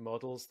big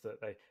models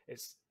that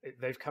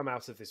they've come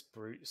out of this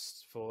brute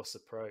force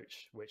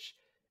approach, which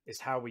is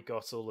how we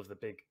got all of the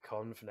big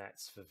conv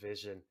nets for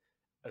vision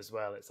as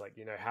well. It's like,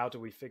 how do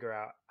we figure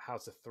out how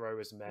to throw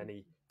as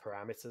many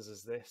parameters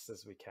as this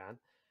as we can?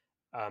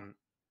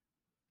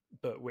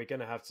 But we're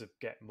going to have to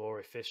get more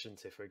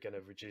efficient if we're going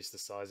to reduce the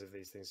size of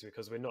these things,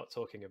 because we're not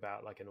talking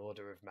about like an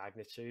order of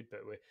magnitude,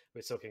 but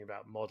we're talking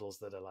about models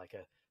that are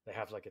they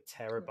have like a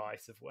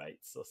terabyte of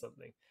weights or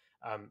something.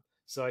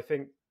 So I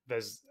think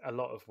there's a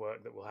lot of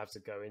work that will have to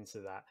go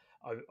into that.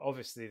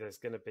 Obviously, there's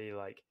going to be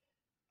like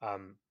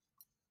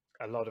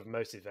a lot of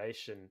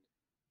motivation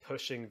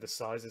pushing the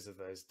sizes of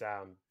those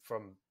down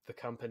from the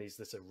companies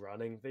that are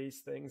running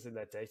these things in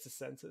their data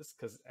centers,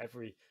 because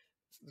every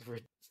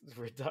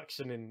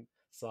reduction in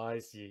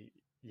size,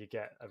 you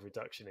get a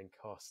reduction in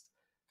cost.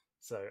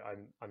 So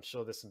I'm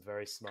sure there's some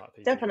very smart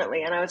people Definitely,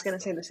 working and on I was that going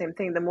to say stuff the too. same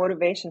thing. The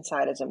motivation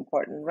side is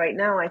important. Right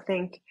now, I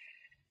think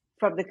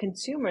from the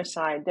consumer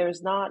side,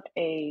 there's not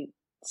a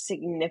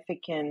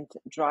significant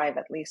drive,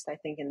 at least I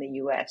think in the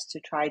US, to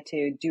try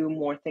to do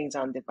more things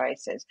on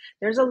devices.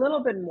 There's a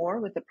little bit more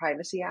with the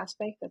privacy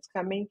aspect that's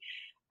coming.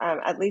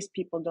 At least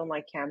people don't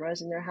like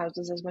cameras in their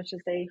houses as much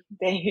as they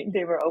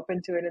were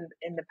open to it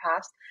in the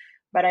past.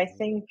 But I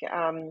think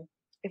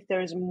if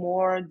there's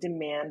more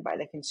demand by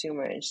the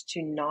consumers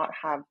to not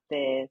have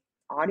the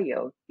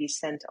audio be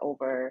sent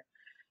over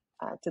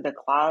to the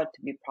cloud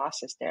to be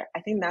processed there,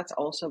 I think that's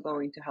also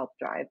going to help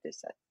drive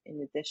this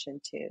in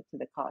addition to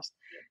the cost.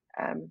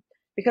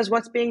 Because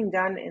what's being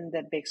done in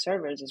the big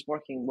servers is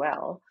working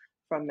well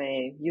from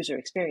a user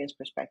experience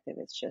perspective.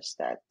 It's just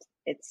that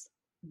it's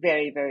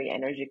very, very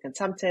energy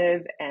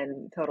consumptive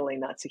and totally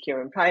not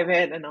secure and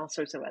private and all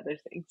sorts of other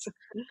things.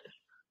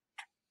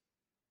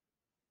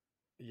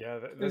 Yeah,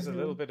 there's a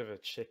little bit of a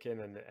chicken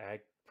and the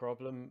egg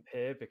problem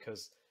here,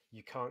 because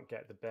you can't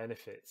get the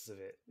benefits of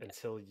it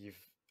until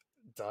you've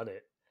done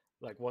it.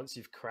 Like once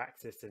you've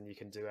cracked it and you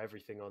can do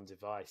everything on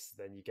device,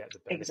 then you get the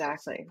benefits of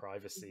Exactly.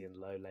 privacy and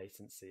low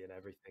latency and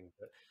everything.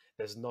 But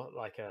there's not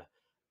like a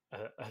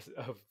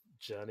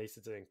journey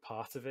to doing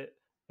part of it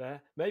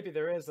there. Maybe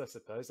there is, I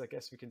suppose. I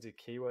guess we can do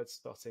keyword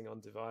spotting on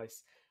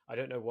device. I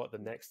don't know what the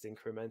next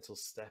incremental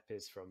step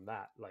is from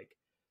that. Like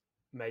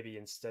maybe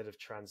instead of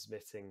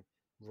transmitting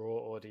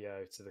raw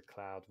audio to the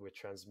cloud, we're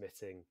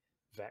transmitting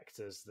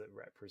vectors that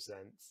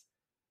represent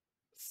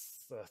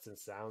certain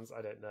sounds.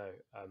 I don't know.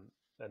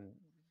 And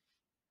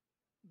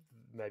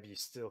maybe you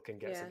still can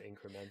get some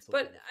incremental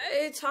but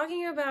benefits.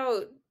 talking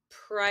about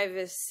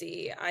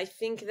privacy, I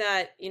think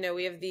that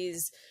we have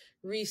these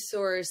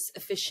resource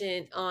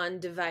efficient on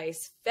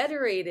device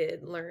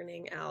federated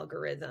learning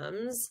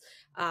algorithms,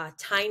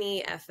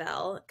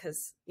 TinyFL,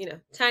 because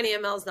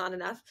TinyML is not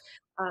enough.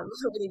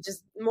 We need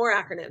just more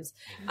acronyms.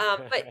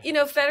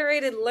 But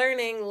federated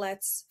learning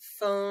lets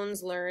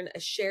phones learn a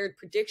shared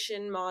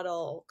prediction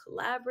model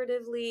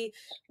collaboratively,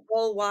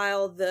 all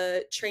while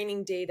the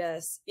training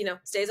data,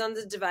 stays on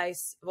the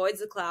device, avoids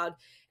the cloud.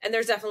 And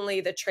there's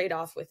definitely the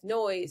trade-off with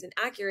noise and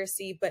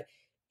accuracy, but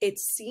it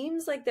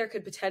seems like there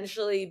could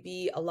potentially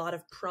be a lot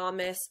of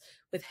promise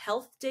with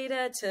health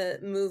data to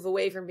move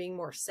away from being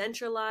more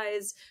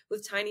centralized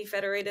with tiny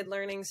federated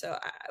learning. So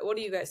what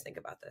do you guys think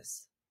about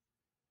this?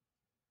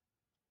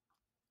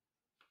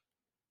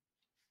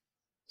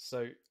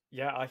 So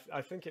yeah,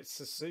 I think it's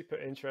a super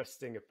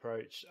interesting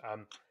approach.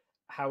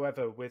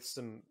 However, with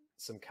some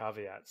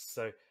caveats.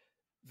 So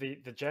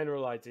the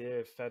general idea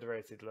of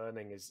federated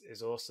learning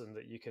is awesome,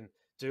 that you can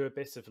do a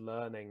bit of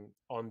learning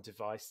on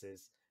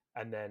devices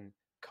and then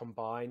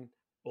combine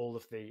all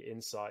of the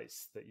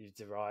insights that you've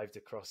derived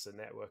across a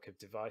network of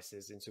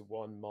devices into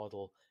one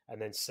model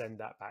and then send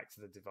that back to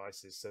the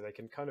devices, so they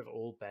can kind of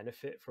all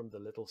benefit from the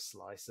little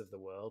slice of the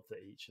world that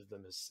each of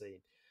them has seen.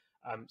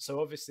 So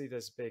obviously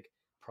there's big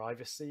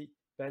privacy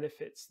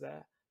benefits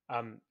there,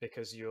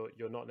 because you're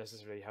not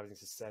necessarily having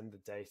to send the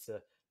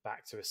data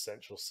back to a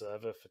central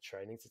server for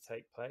training to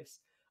take place.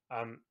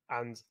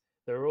 And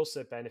there are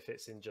also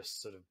benefits in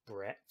just sort of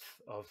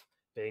breadth of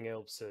being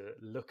able to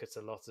look at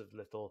a lot of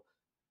little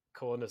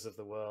corners of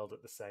the world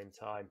at the same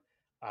time.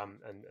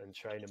 and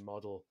train a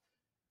model.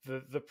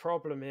 The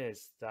problem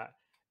is that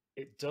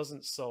it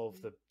doesn't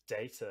solve the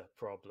data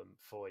problem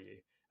for you.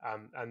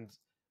 And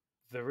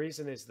the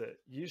reason is that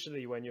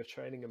usually when you're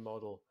training a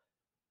model,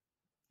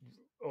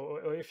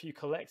 or if you're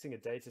collecting a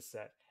data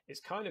set, it's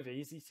kind of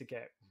easy to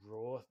get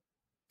raw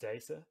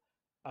data.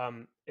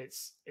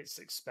 It's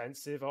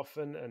expensive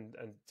often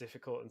and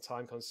difficult and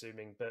time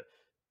consuming, but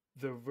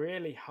the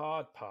really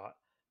hard part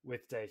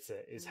with data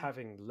is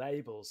having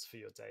labels for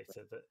your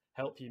data that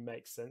help you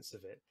make sense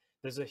of it.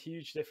 There's a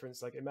huge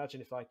difference. Like,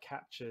 imagine if I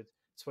captured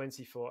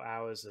 24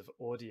 hours of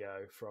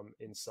audio from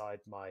inside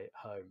my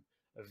home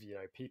of, you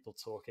know, people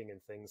talking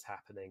and things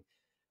happening.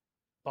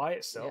 By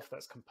itself,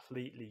 that's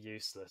completely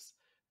useless.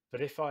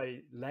 But if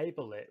I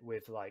label it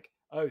with like,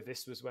 oh,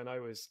 this was when I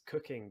was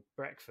cooking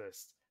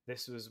breakfast,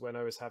 this was when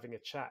I was having a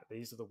chat,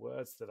 these are the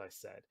words that I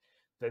said,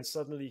 then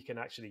suddenly you can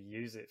actually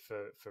use it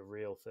for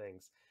real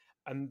things.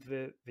 And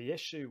the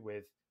issue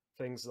with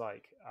things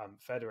like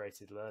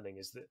federated learning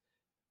is that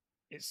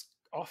it's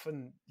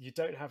often you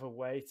don't have a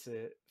way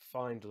to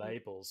find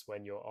labels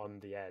when you're on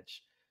the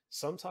edge.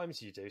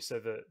 Sometimes you do.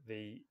 So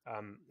the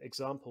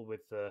example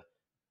with the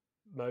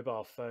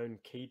mobile phone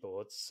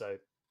keyboards, so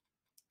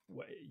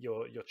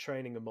you're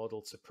training a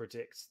model to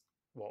predict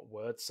what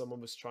words someone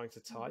was trying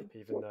to type,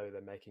 even though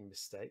they're making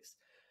mistakes.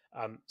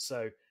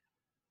 So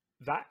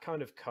that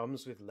kind of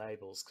comes with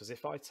labels, because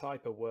if I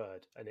type a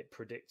word and it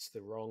predicts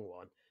the wrong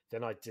one,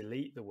 then I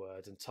delete the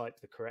word and type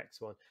the correct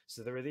one.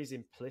 So there are these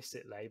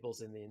implicit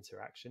labels in the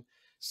interaction.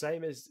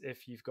 Same as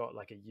if you've got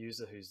like a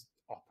user who's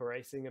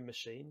operating a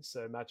machine.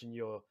 So imagine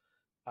you're,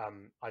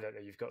 I don't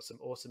know, you've got some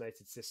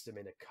automated system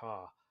in a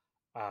car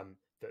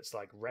that's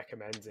like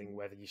recommending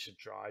whether you should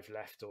drive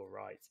left or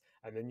right.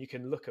 And then you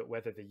can look at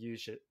whether the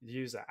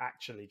user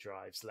actually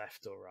drives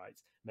left or right.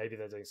 Maybe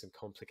they're doing some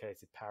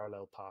complicated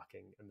parallel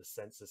parking and the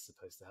sensor's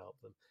supposed to help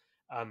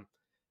them.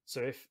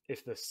 So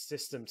if the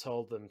system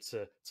told them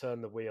to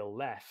turn the wheel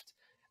left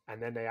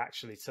and then they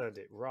actually turned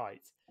it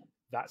right,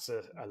 that's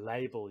a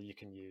label you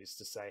can use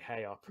to say,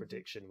 hey, our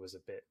prediction was a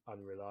bit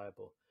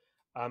unreliable.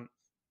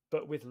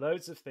 But with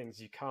loads of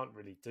things, you can't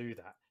really do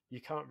that.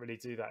 You can't really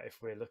do that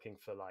if we're looking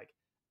for like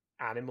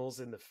animals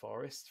in the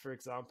forest, for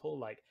example.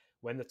 Like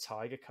when the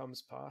tiger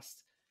comes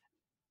past,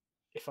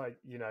 if I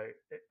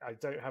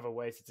don't have a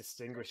way to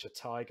distinguish a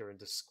tiger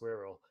and a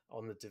squirrel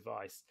on the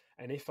device.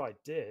 And if I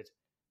did,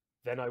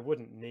 then I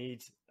wouldn't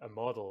need a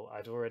model.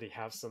 I'd already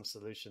have some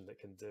solution that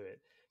can do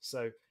it.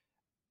 So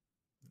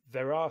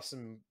there are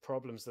some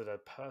problems that are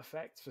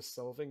perfect for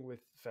solving with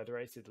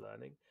federated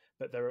learning,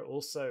 but there are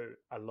also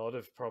a lot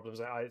of problems.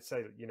 I'd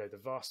say, the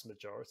vast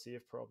majority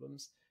of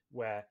problems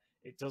where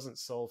it doesn't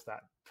solve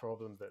that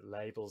problem, that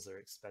labels are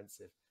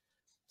expensive.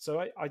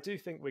 So I do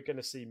think we're going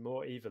to see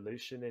more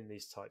evolution in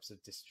these types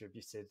of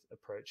distributed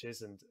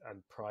approaches and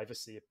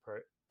privacy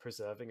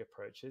preserving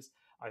approaches.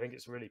 I think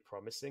it's really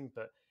promising,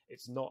 but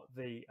it's not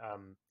the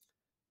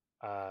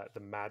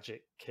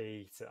magic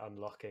key to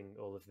unlocking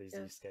all of these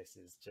use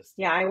cases.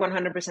 I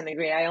 100%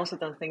 agree. I also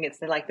don't think it's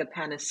the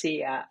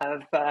panacea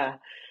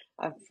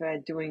of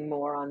doing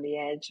more on the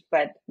edge,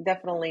 but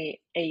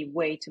definitely a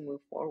way to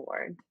move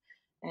forward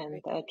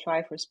and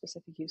try for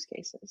specific use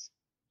cases.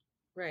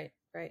 Right.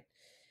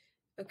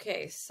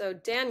 Okay, so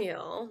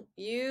Daniel,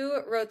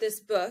 you wrote this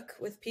book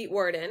with Pete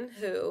Worden,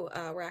 who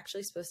we're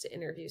actually supposed to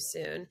interview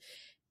soon.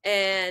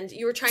 And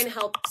you were trying to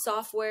help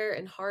software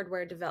and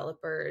hardware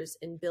developers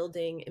in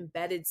building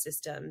embedded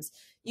systems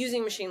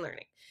using machine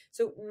learning.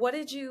 So what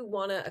did you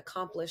want to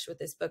accomplish with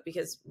this book?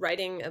 Because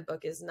writing a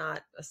book is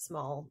not a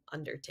small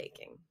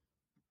undertaking.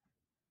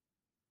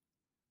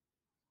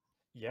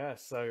 Yeah,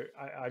 so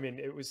I mean,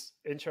 it was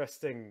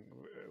interesting,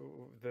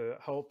 the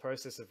whole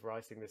process of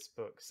writing this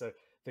book. So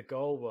the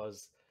goal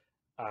was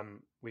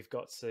we've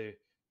got to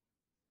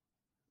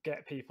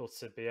get people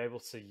to be able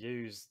to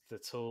use the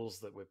tools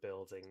that we're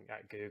building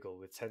at Google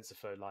with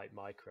TensorFlow Lite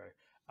Micro.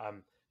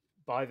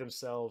 By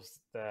themselves,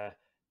 they're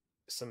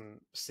some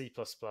C++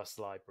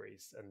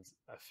 libraries and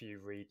a few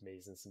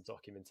READMEs and some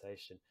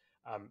documentation.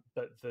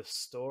 But the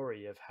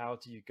story of how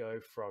do you go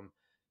from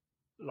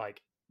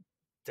like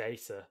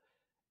data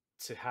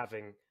to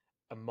having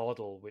a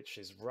model which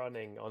is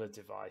running on a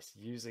device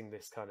using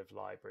this kind of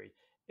library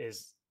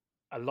is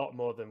a lot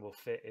more than will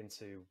fit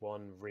into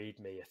one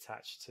README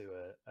attached to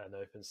an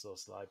open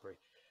source library.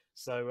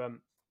 So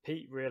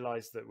Pete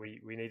realized that we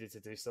needed to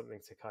do something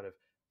to kind of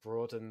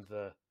broaden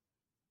the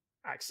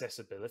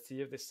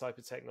accessibility of this type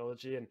of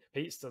technology. And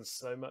Pete's done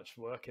so much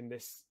work in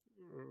this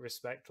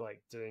respect,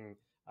 like doing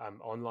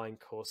online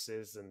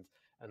courses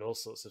and all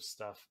sorts of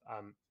stuff.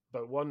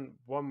 But one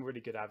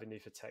really good avenue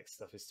for tech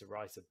stuff is to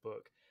write a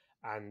book.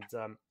 And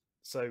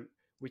so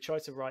we try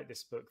to write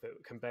this book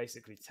that can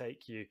basically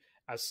take you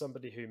as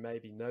somebody who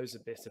maybe knows a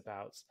bit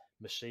about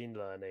machine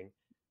learning,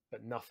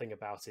 but nothing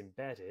about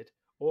embedded,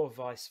 or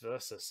vice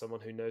versa, someone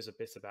who knows a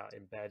bit about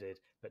embedded,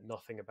 but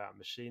nothing about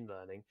machine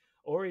learning,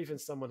 or even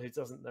someone who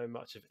doesn't know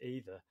much of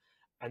either,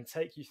 and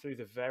take you through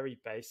the very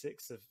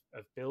basics of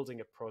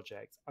building a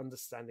project,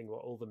 understanding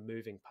what all the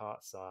moving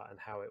parts are and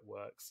how it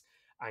works,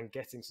 and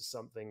getting to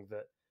something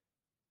that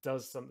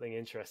does something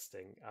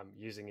interesting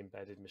using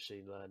embedded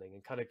machine learning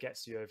and kind of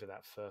gets you over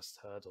that first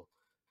hurdle.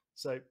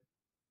 So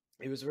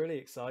it was really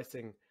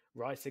exciting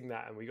writing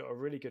that, and we got a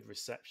really good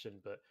reception.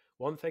 But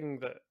one thing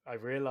that I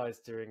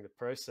realized during the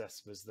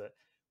process was that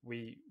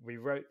we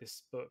wrote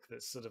this book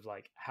that's sort of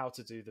like how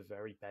to do the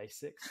very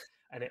basics,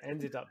 and it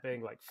ended up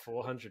being like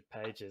 400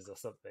 pages or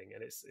something,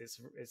 and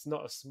it's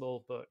not a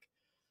small book.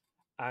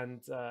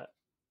 And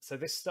so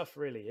this stuff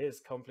really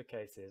is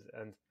complicated,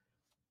 and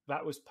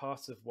that was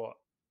part of what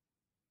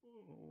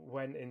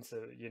went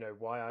into, you know,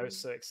 why I was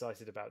so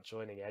excited about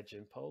joining Edge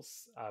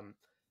Impulse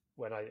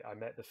when I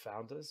met the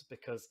founders,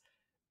 because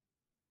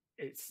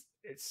it's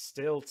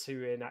still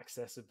too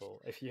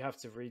inaccessible. If you have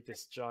to read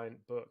this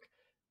giant book,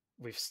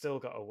 we've still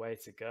got a way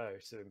to go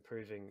to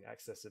improving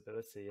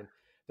accessibility. And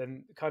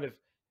then kind of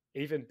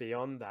even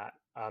beyond that,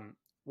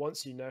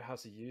 once you know how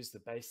to use the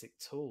basic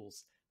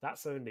tools,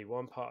 that's only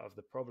one part of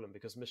the problem,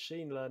 because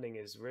machine learning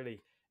is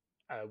really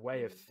a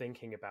way of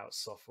thinking about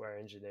software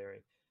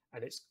engineering,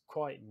 and it's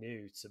quite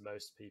new to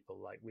most people.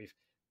 Like, we've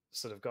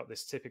sort of got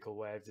this typical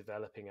way of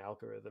developing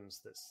algorithms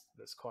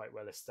that's quite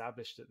well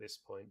established at this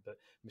point, but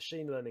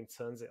machine learning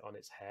turns it on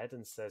its head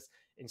and says,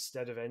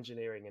 instead of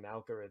engineering an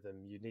algorithm,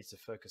 you need to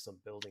focus on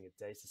building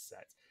a data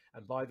set.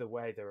 And by the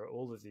way, there are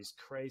all of these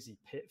crazy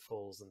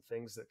pitfalls and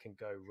things that can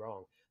go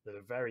wrong that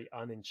are very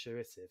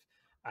unintuitive,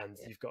 and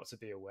you've got to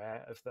be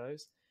aware of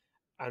those.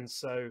 And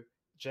so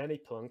Jenny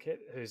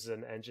Plunkett, who's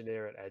an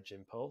engineer at Edge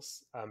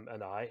Impulse,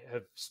 and I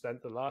have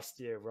spent the last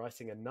year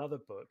writing another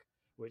book,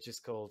 which is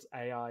called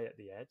AI at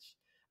the Edge.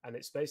 And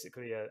it's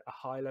basically a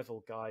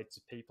high-level guide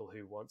to people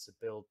who want to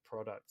build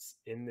products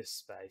in this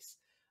space.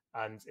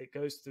 And it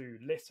goes through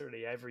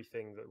literally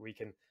everything that we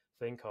can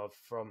think of,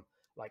 from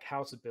like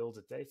how to build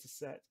a data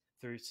set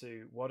through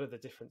to what are the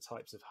different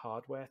types of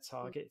hardware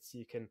targets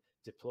you can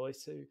deploy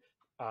to,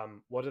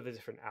 what are the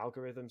different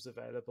algorithms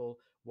available,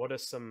 what are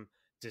some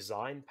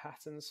design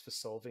patterns for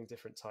solving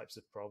different types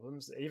of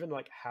problems, even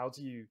like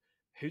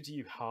who do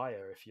you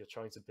hire if you're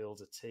trying to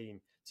build a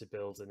team to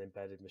build an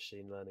embedded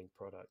machine learning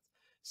product.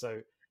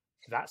 So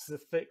that's the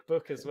thick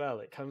book as well.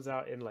 It comes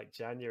out in like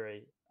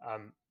January,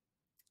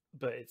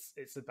 but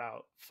it's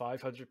about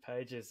 500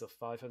 pages or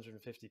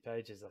 550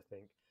 pages, I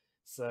think.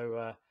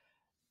 So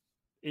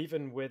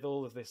even with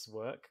all of this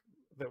work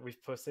that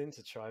we've put in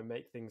to try and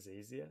make things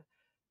easier,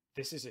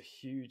 this is a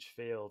huge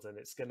field, and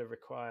it's going to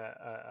require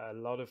a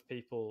lot of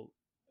people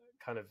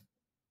kind of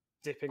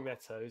dipping their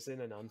toes in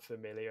an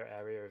unfamiliar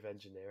area of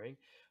engineering.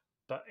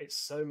 But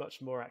it's so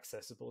much more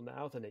accessible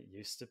now than it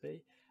used to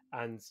be,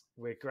 and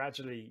we're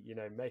gradually, you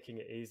know, making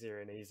it easier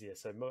and easier.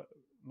 So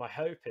my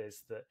hope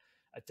is that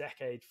a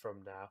decade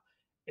from now,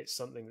 it's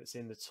something that's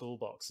in the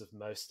toolbox of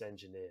most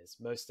engineers.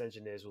 Most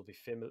engineers will be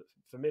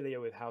familiar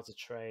with how to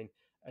train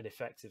an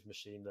effective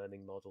machine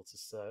learning model to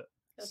solve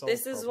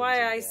this is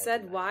why I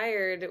said domain.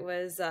 Wired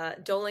was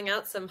doling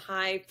out some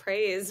high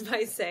praise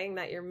by saying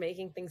that you're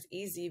making things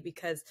easy,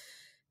 because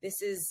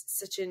this is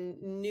such a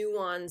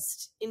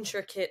nuanced,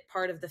 intricate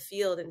part of the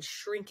field and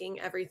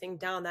shrinking everything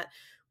down that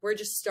we're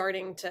just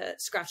starting to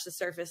scratch the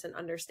surface and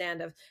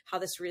understand of how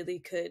this really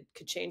could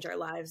change our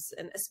lives,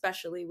 and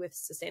especially with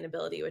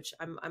sustainability, which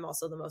I'm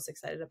also the most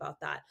excited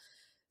about that.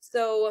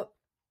 So,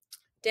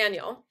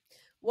 Daniel,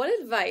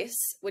 what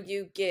advice would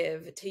you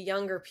give to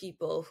younger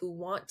people who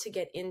want to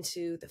get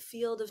into the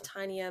field of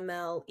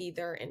TinyML,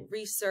 either in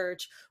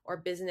research or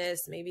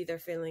business? Maybe they're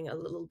feeling a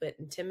little bit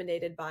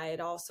intimidated by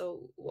it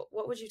also.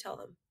 What would you tell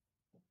them?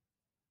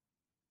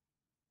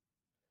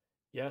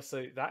 Yeah,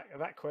 so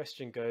that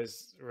question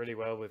goes really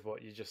well with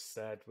what you just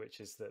said, which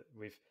is that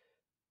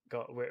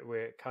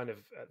we're kind of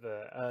at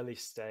the early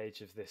stage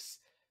of this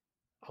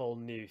whole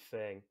new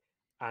thing,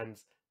 and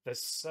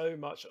there's so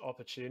much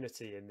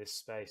opportunity in this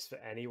space for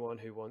anyone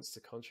who wants to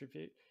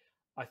contribute.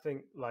 I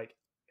think, like,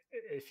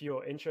 if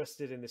you're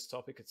interested in this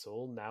topic at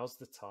all, now's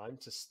the time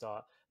to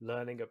start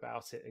learning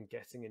about it and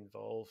getting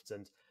involved.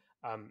 And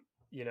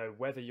you know,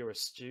 whether you're a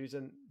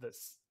student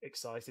that's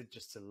excited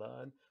just to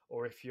learn,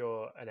 or if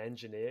you're an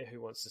engineer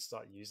who wants to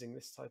start using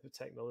this type of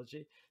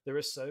technology, there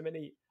are so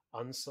many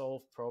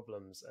unsolved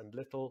problems and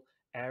little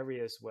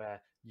areas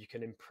where you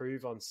can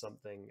improve on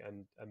something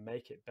and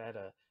make it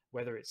better,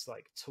 whether it's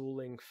like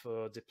tooling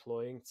for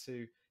deploying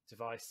to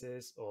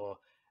devices, or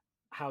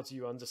how do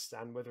you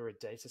understand whether a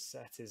data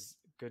set is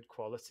good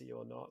quality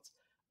or not.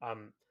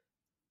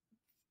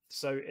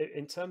 So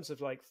in terms of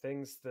like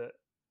things that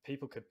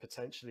people could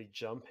potentially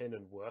jump in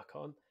and work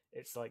on,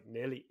 it's like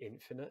nearly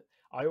infinite.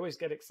 I always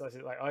get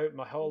excited. Like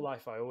my whole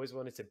life, I always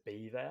wanted to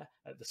be there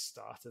at the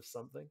start of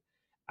something.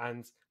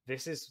 And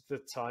this is the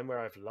time where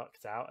I've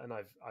lucked out, and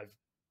I've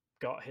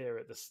got here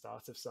at the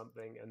start of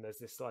something. And there's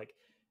this like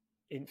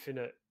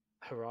infinite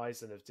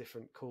horizon of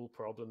different cool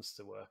problems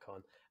to work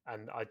on.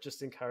 And I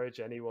just encourage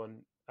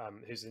anyone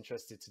who's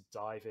interested to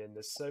dive in.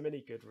 There's so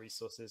many good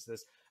resources.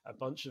 There's a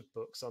bunch of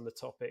books on the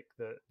topic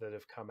that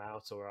have come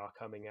out or are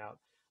coming out.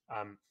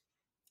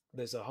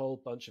 There's a whole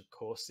bunch of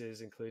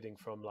courses, including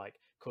from like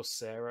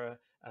Coursera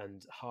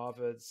and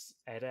Harvard's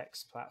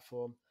edX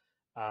platform.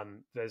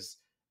 There's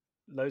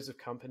loads of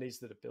companies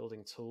that are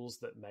building tools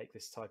that make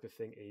this type of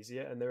thing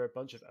easier, and there are a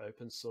bunch of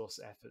open source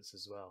efforts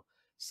as well.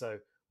 So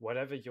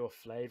whatever your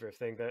flavor of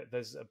thing,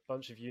 there's a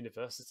bunch of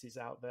universities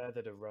out there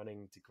that are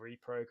running degree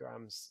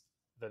programs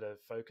that are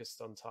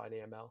focused on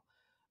TinyML.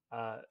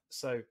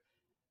 So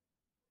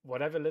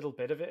whatever little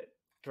bit of it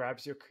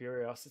grabs your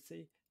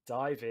curiosity,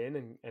 dive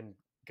in and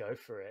go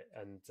for it.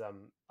 And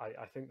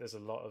I think there's a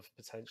lot of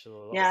potential,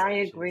 a lot Yeah, of I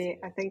opportunity agree.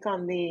 I here. think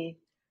on the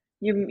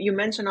you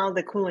mentioned all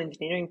the cool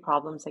engineering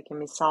problems that can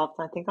be solved.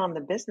 I think on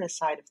the business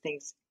side of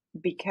things,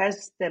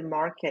 because the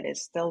market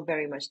is still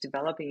very much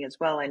developing as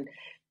well, and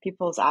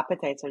people's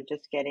appetites are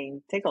just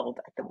getting tickled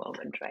at the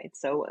moment, right?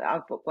 So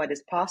what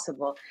is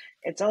possible,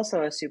 it's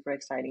also a super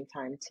exciting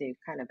time to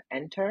kind of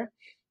enter,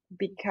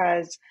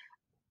 because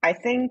I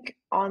think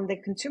on the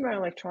consumer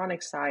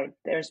electronics side,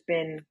 there's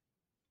been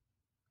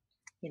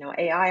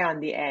AI on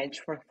the edge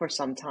for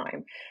some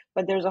time,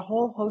 but there's a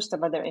whole host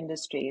of other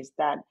industries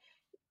that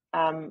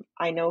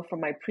I know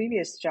from my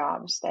previous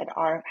jobs that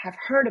have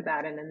heard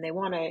about it and they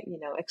want to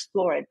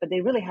explore it, but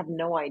they really have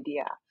no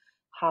idea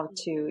how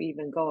to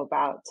even go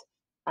about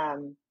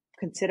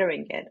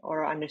considering it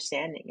or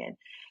understanding it.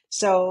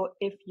 So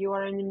if you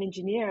are an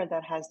engineer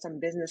that has some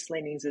business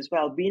leanings as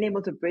well, being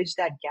able to bridge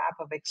that gap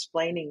of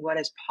explaining what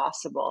is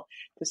possible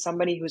to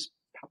somebody who's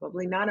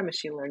probably not a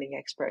machine learning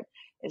expert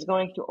is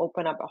going to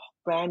open up a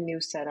brand new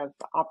set of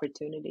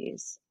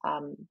opportunities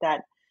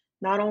that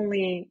not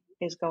only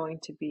is going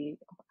to be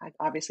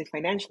obviously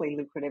financially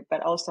lucrative,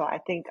 but also I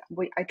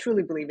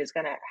truly believe is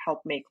going to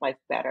help make life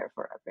better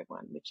for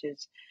everyone, which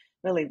is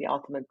really the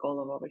ultimate goal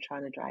of what we're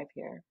trying to drive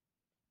here.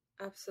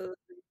 Absolutely.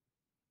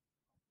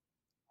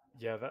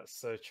 Yeah, that's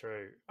so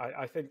true.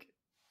 I think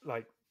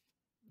like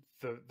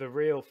the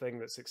real thing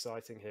that's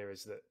exciting here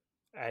is that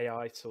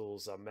AI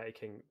tools are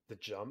making the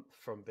jump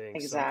from being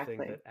something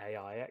Exactly. that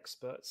AI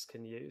experts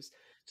can use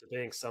to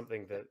being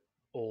something that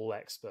all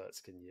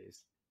experts can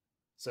use.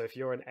 So if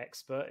you're an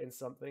expert in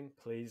something,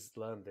 please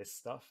learn this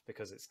stuff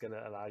because it's going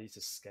to allow you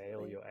to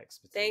scale your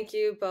expertise. Thank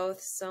you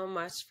both so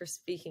much for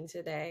speaking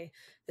today.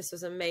 This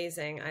was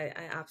amazing. I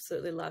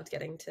absolutely loved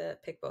getting to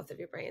pick both of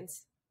your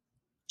brains.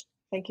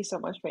 Thank you so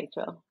much,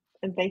 Rachel.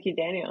 And thank you,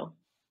 Daniel.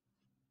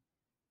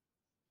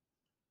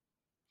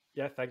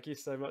 Yeah, thank you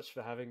so much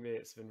for having me.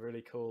 It's been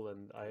really cool,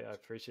 and I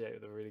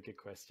appreciate the really good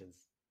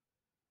questions.